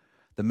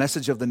 The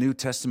message of the New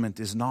Testament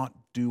is not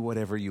do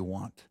whatever you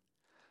want.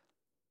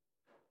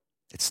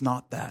 It's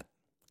not that.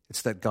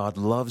 It's that God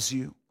loves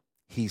you.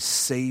 He's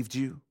saved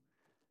you.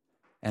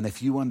 And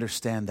if you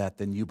understand that,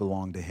 then you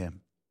belong to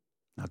Him.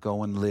 Now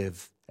go and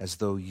live as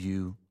though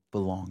you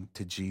belong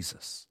to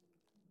Jesus.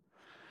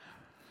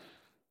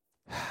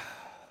 I'm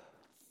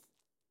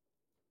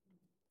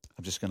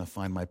just going to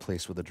find my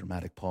place with a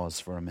dramatic pause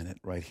for a minute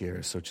right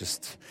here. So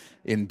just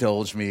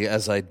indulge me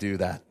as I do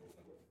that.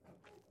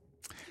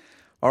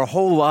 Our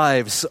whole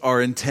lives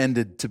are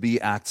intended to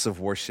be acts of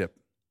worship.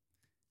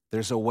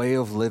 There's a way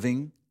of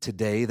living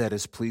today that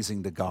is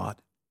pleasing to God,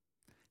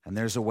 and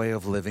there's a way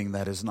of living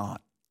that is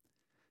not.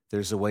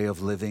 There's a way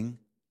of living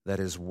that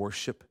is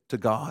worship to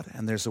God,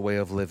 and there's a way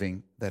of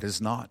living that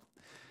is not.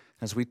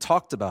 As we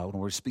talked about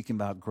when we were speaking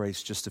about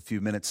grace just a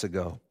few minutes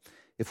ago,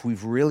 if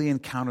we've really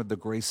encountered the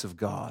grace of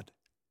God,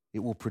 it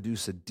will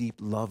produce a deep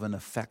love and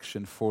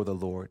affection for the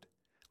Lord,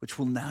 which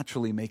will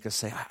naturally make us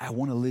say, I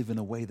want to live in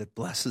a way that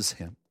blesses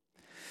Him.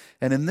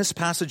 And in this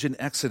passage in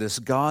Exodus,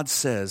 God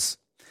says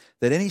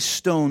that any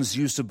stones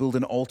used to build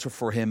an altar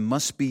for Him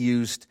must be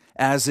used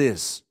as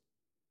is.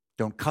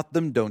 Don't cut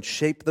them, don't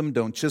shape them,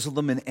 don't chisel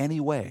them in any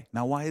way.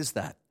 Now, why is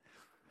that?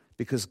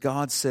 Because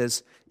God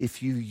says,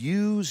 if you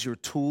use your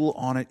tool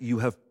on it, you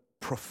have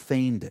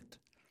profaned it.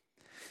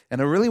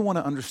 And I really want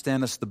to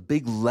understand this, the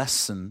big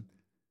lesson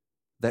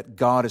that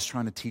God is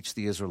trying to teach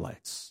the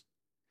Israelites.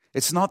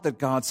 It's not that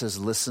God says,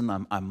 listen,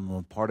 I'm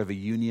a part of a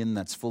union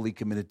that's fully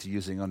committed to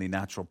using only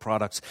natural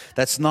products.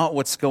 That's not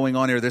what's going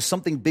on here. There's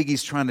something big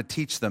He's trying to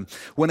teach them.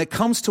 When it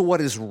comes to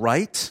what is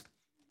right,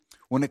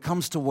 when it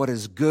comes to what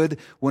is good,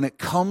 when it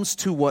comes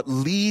to what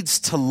leads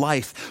to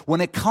life,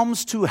 when it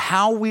comes to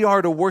how we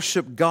are to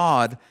worship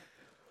God,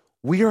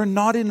 we are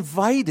not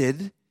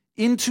invited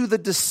into the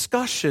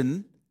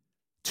discussion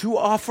to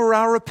offer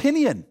our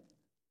opinion.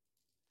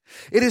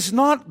 It is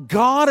not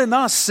God and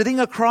us sitting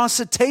across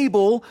a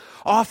table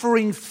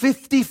offering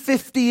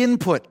 50-50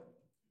 input,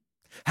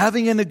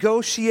 having a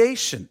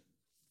negotiation.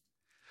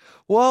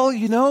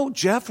 Well,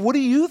 Jeff, what do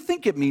you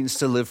think it means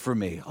to live for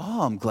me?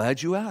 Oh, I'm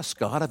glad you asked,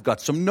 God. I've got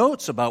some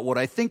notes about what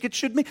I think it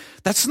should mean.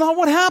 That's not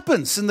what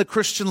happens in the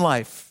Christian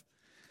life.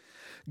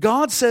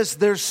 God says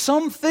there's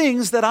some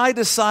things that I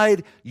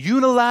decide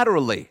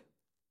unilaterally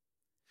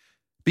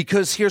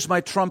because here's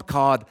my trump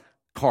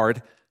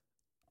card.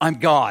 I'm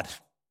God.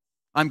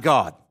 I'm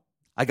God.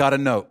 I got a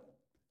note.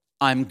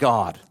 I'm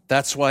God.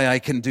 That's why I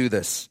can do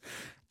this.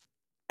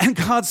 And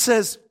God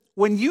says,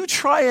 when you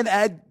try and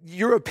add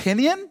your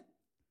opinion,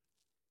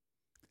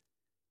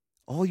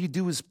 all you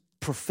do is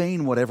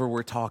profane whatever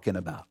we're talking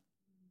about.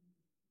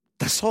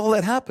 That's all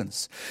that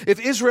happens. If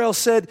Israel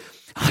said,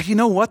 you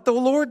know what though,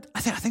 Lord?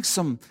 I think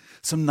some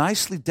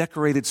nicely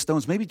decorated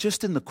stones, maybe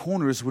just in the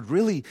corners, would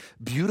really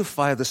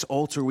beautify this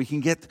altar. We can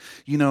get,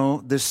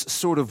 this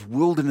sort of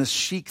wilderness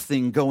chic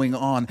thing going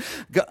on.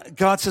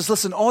 God says,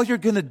 listen, all you're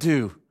going to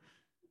do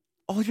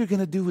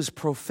is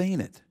profane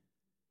it.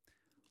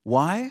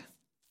 Why?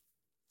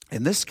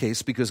 In this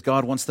case, because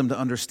God wants them to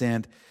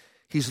understand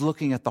He's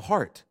looking at the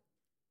heart.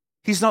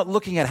 He's not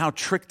looking at how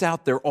tricked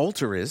out their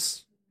altar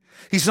is.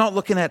 He's not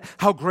looking at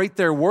how great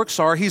their works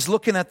are. He's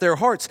looking at their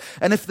hearts.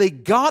 And if they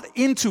got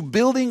into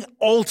building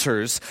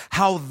altars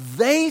how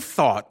they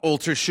thought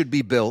altars should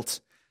be built,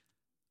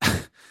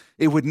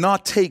 it would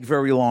not take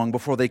very long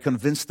before they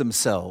convinced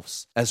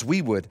themselves, as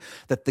we would,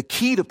 that the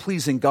key to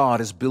pleasing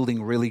God is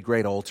building really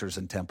great altars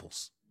and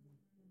temples.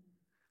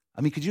 I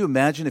mean, could you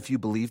imagine if you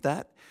believed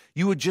that?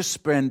 You would just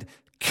spend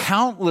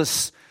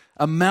countless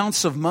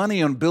amounts of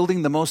money on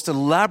building the most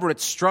elaborate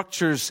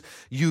structures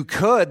you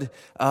could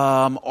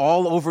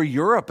all over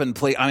Europe and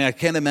play. I mean, I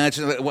can't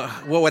imagine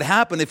what would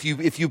happen if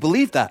you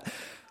believed that.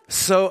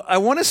 So I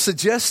want to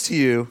suggest to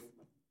you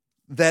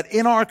that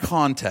in our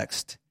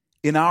context,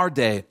 in our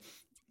day,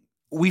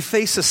 we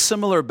face a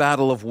similar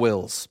battle of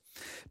wills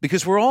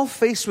because we're all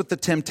faced with the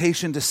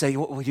temptation to say,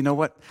 well, you know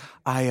what?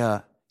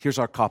 Here's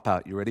our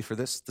cop-out. You ready for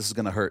this? This is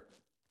going to hurt.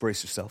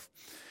 Brace yourself.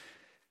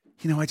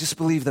 I just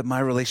believe that my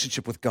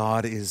relationship with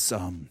God is,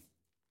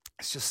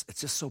 it's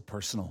just so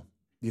personal,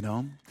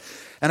 And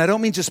I don't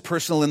mean just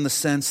personal in the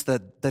sense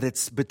that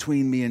it's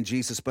between me and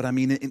Jesus, but I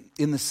mean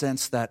in the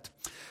sense that,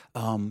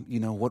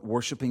 what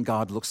worshiping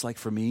God looks like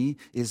for me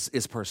is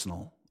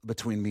personal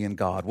between me and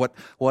God.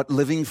 What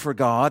living for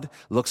God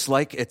looks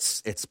like,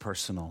 it's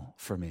personal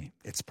for me.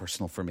 It's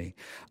personal for me.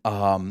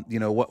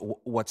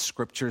 What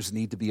scriptures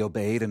need to be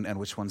obeyed and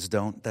which ones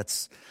don't,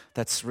 that's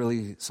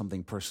really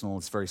something personal.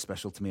 It's very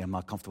special to me. I'm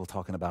not comfortable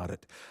talking about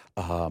it.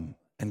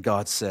 And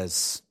God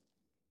says,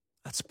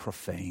 that's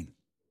profane.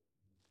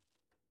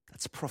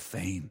 That's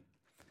profane.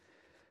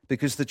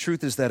 Because the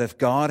truth is that if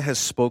God has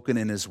spoken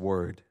in His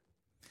Word,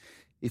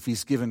 if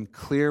He's given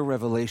clear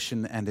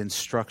revelation and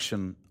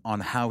instruction on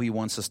how He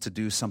wants us to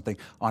do something,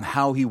 on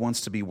how He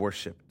wants to be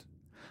worshiped,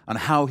 on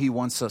how He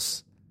wants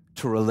us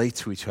to relate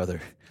to each other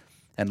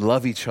and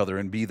love each other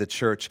and be the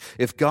church,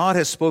 if God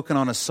has spoken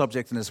on a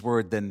subject in His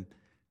Word, then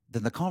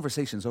the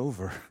conversation's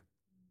over.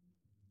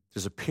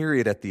 There's a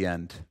period at the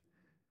end,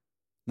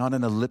 not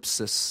an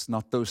ellipsis,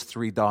 not those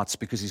 3 dots,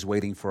 because He's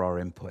waiting for our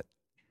input.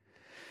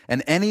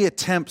 And any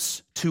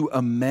attempts to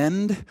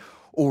amend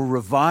or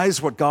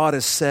revise what God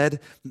has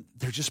said,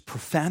 they're just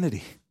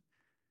profanity.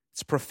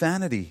 It's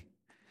profanity.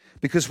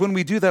 Because when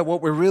we do that,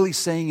 what we're really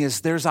saying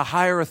is there's a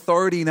higher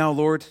authority now,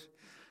 Lord.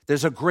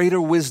 There's a greater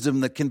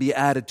wisdom that can be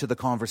added to the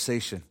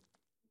conversation.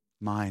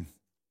 Mine.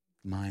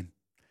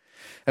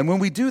 And when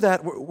we do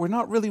that, we're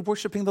not really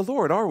worshiping the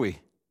Lord, are we?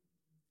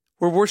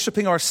 We're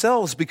worshiping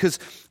ourselves because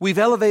we've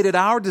elevated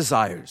our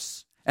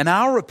desires and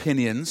our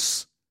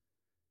opinions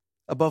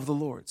above the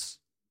Lord's.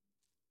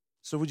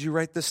 So would you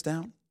write this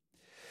down?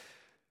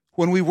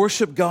 When we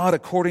worship God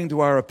according to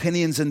our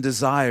opinions and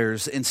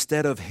desires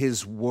instead of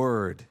His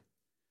Word,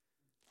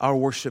 our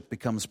worship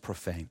becomes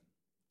profane.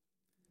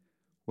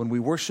 When we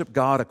worship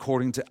God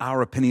according to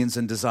our opinions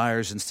and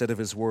desires instead of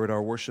His word,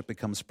 our worship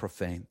becomes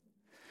profane.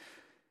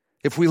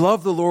 If we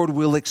love the Lord,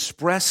 we'll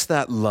express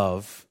that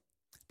love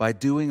by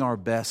doing our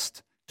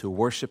best to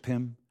worship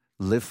Him,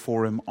 live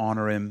for Him,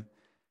 honor Him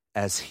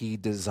as He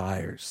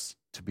desires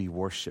to be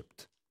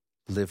worshiped,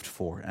 lived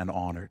for, and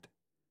honored.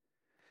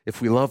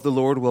 If we love the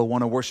Lord, we'll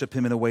want to worship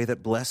Him in a way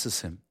that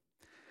blesses Him.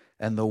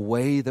 And the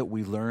way that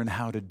we learn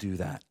how to do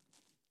that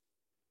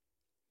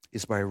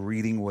is by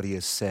reading what He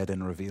has said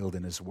and revealed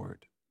in His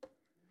word,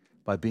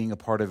 by being a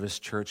part of His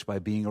church, by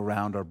being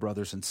around our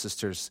brothers and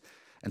sisters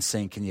and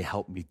saying, can you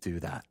help me do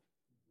that?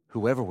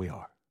 Whoever we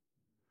are,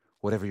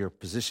 whatever your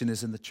position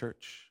is in the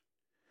church,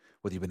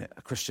 whether you've been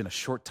a Christian a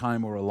short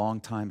time or a long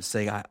time,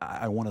 say,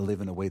 I want to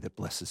live in a way that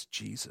blesses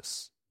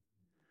Jesus.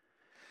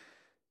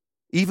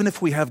 Even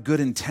if we have good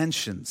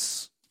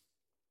intentions,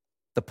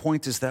 the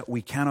point is that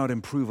we cannot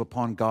improve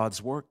upon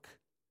God's work.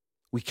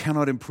 We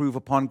cannot improve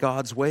upon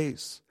God's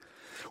ways.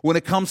 When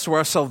it comes to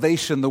our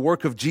salvation, the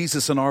work of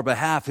Jesus on our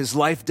behalf, His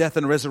life, death,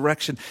 and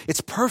resurrection,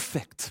 it's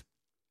perfect.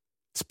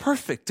 It's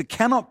perfect. It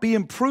cannot be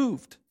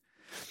improved.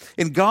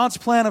 In God's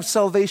plan of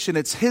salvation,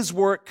 it's His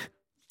work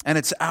and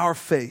it's our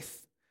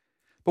faith.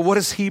 But what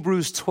does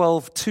Hebrews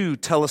 12:2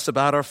 tell us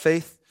about our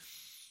faith?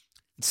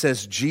 It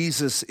says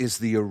Jesus is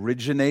the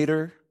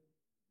originator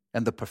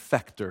and the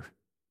perfecter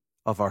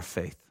of our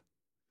faith.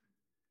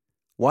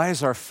 Why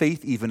is our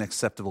faith even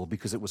acceptable?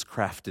 Because it was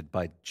crafted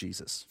by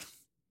Jesus.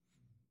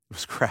 It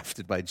was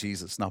crafted by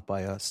Jesus, not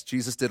by us.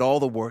 Jesus did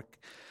all the work,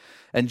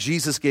 and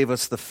Jesus gave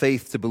us the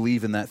faith to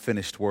believe in that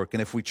finished work.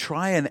 And if we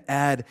try and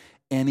add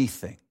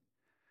anything,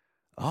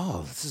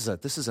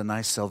 this is a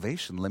nice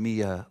salvation. Let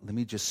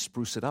me just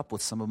spruce it up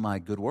with some of my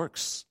good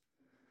works.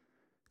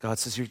 God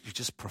says you're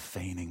just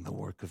profaning the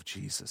work of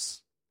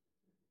Jesus.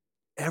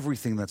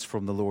 Everything that's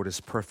from the Lord is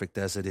perfect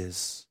as it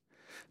is.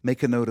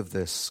 Make a note of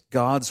this.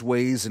 God's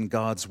ways and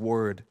God's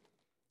word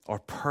are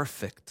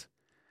perfect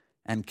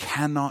and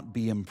cannot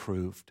be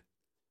improved.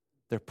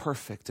 They're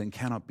perfect and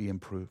cannot be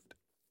improved.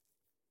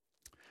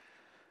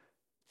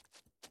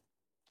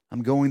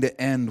 I'm going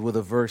to end with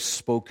a verse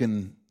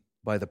spoken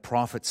by the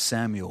prophet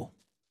Samuel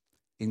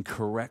in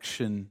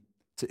correction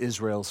to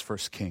Israel's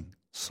first king,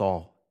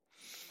 Saul.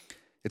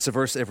 It's a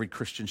verse every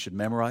Christian should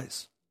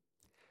memorize.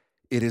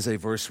 It is a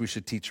verse we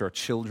should teach our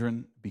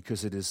children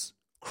because it is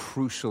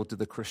crucial to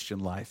the Christian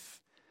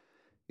life.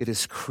 It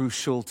is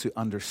crucial to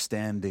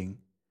understanding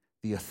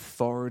the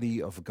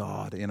authority of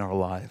God in our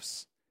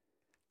lives.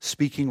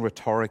 Speaking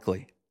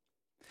rhetorically,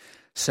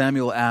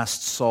 Samuel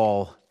asked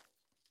Saul,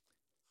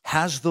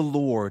 "Has the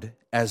Lord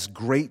as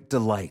great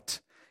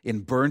delight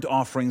in burnt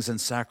offerings and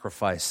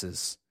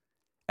sacrifices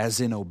as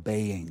in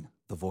obeying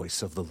the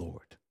voice of the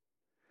Lord?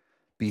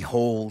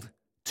 Behold,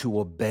 to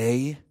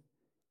obey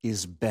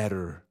is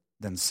better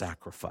than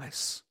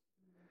sacrifice,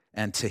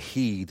 and to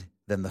heed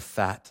than the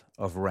fat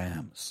of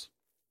rams."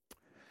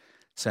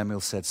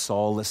 Samuel said,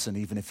 Saul, listen,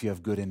 even if you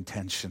have good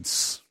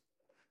intentions,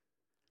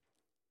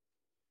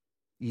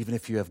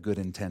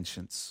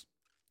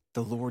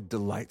 the Lord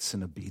delights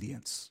in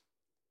obedience.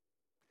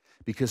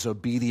 Because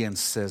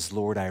obedience says,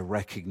 Lord, I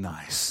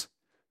recognize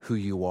who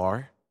you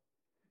are.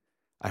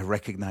 I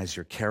recognize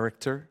your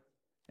character,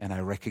 and I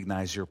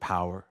recognize your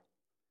power.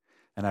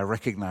 And I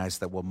recognize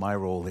that what my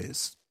role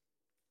is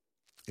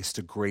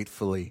to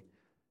gratefully,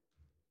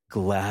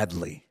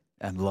 gladly,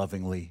 and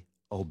lovingly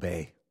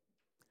obey,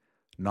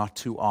 not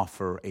to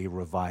offer a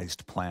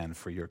revised plan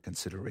for your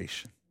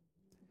consideration.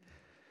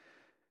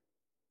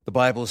 The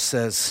Bible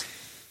says,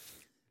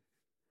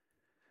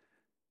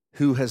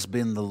 who has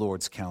been the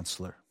Lord's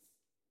counselor?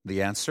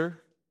 The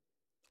answer,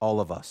 all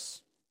of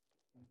us.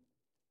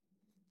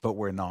 But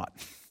we're not.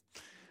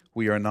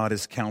 We are not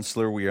His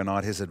counselor. We are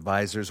not His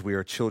advisors. We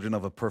are children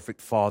of a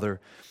perfect Father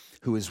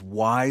who is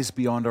wise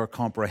beyond our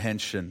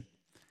comprehension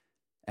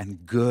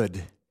and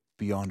good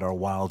beyond our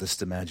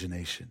wildest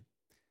imagination.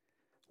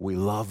 We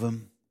love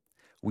Him.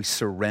 We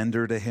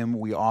surrender to Him.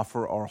 We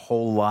offer our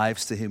whole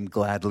lives to Him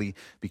gladly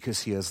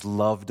because He has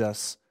loved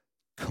us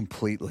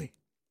completely.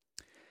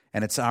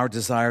 And it's our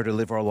desire to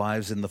live our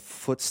lives in the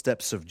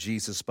footsteps of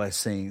Jesus by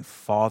saying,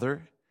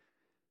 Father,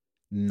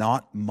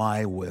 not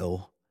my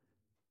will,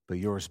 but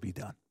yours be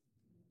done.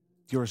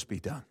 Yours be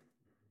done.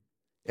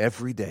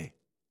 Every day,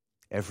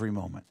 every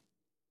moment.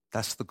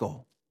 That's the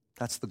goal.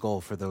 That's the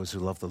goal for those who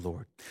love the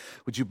Lord.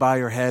 Would you bow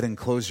your head and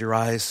close your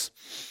eyes?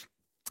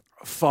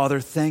 Father,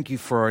 thank you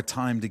for our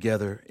time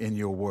together in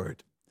your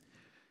word.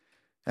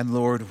 And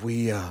Lord,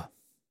 we are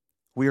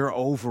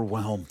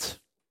overwhelmed.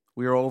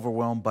 We are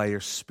overwhelmed by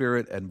your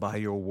Spirit and by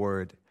your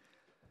word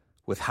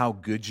with how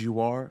good you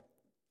are.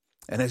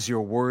 And as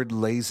your word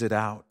lays it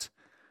out,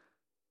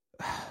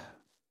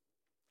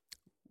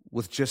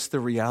 with just the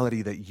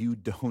reality that you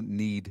don't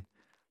need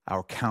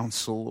our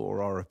counsel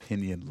or our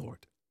opinion,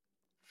 Lord.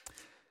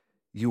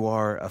 You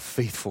are a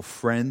faithful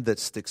friend that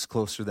sticks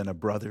closer than a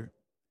brother.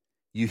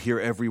 You hear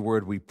every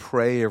word we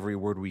pray, every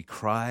word we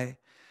cry,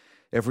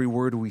 every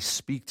word we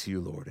speak to you,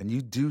 Lord. And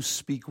you do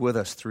speak with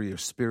us through your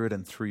Spirit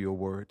and through your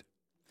word.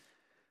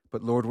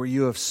 But Lord, where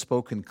you have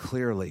spoken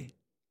clearly,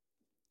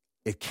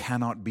 it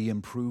cannot be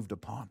improved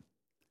upon.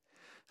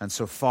 And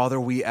so, Father,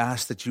 we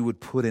ask that you would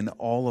put in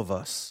all of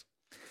us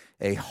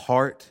a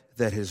heart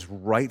that is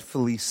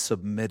rightfully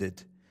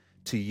submitted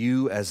to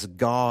you as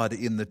God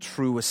in the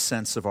truest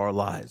sense of our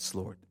lives,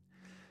 Lord.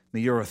 May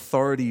your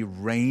authority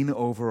reign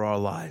over our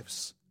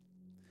lives.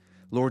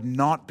 Lord,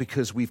 not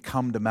because we've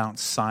come to Mount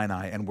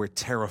Sinai and we're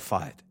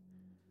terrified,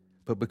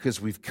 but because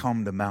we've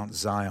come to Mount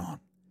Zion.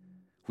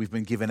 We've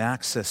been given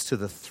access to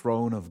the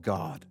throne of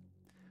God.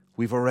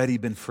 We've already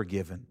been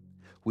forgiven.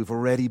 We've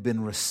already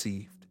been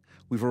received.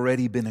 We've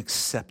already been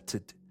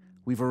accepted.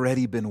 We've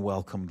already been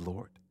welcomed,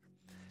 Lord.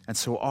 And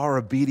so our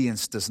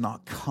obedience does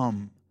not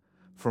come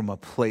from a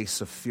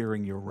place of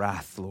fearing your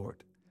wrath,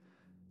 Lord,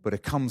 but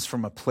it comes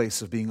from a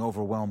place of being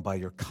overwhelmed by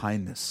your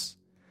kindness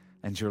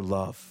and your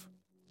love.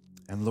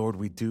 And Lord,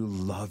 we do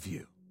love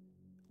you.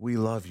 We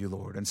love you,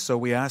 Lord. And so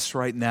we ask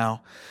right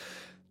now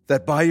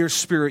that by your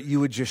Spirit, you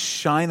would just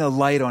shine a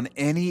light on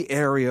any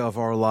area of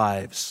our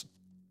lives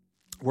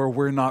where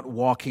we're not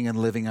walking and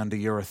living under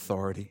your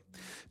authority,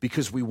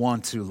 because we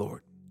want to,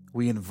 Lord.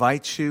 We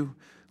invite you,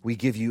 we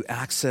give you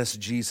access,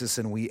 Jesus,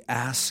 and we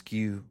ask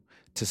you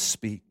to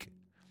speak.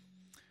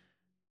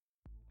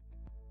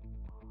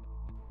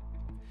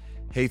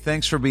 Hey,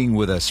 thanks for being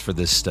with us for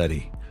this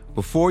study.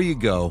 Before you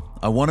go,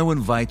 I want to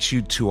invite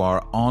you to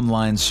our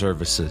online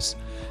services.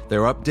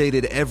 They're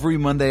updated every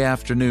Monday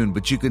afternoon,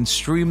 but you can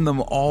stream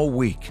them all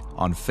week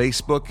on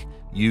Facebook,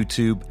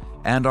 YouTube,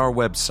 and our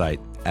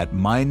website at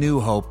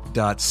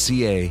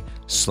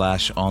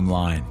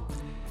mynewhope.ca/online.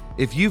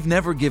 If you've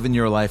never given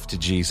your life to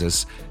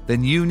Jesus,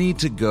 then you need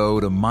to go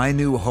to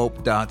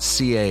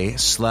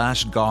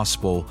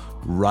mynewhope.ca/gospel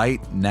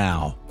right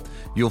now.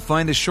 You'll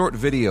find a short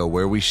video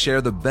where we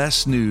share the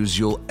best news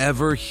you'll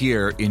ever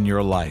hear in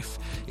your life.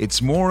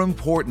 It's more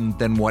important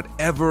than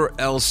whatever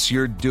else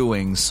you're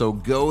doing, so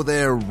go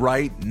there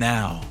right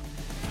now.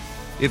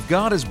 If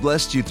God has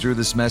blessed you through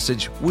this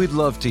message, we'd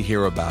love to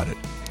hear about it.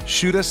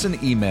 Shoot us an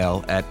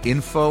email at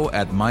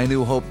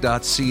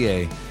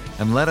info@mynewhope.ca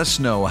and let us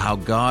know how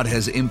God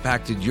has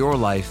impacted your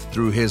life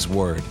through His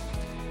Word.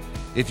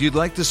 If you'd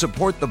like to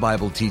support the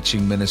Bible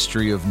teaching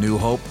ministry of New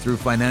Hope through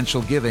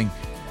financial giving,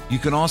 you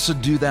can also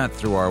do that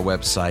through our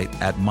website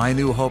at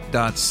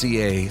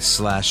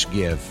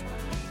mynewhope.ca/give.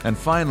 And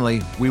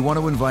finally, we want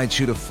to invite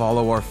you to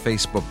follow our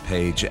Facebook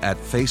page at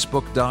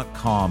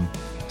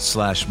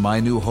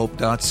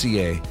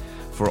facebook.com/mynewhope.ca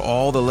for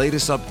all the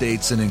latest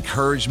updates and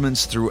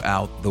encouragements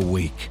throughout the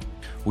week.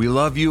 We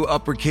love you,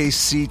 Uppercase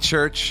C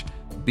Church.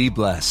 Be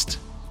blessed.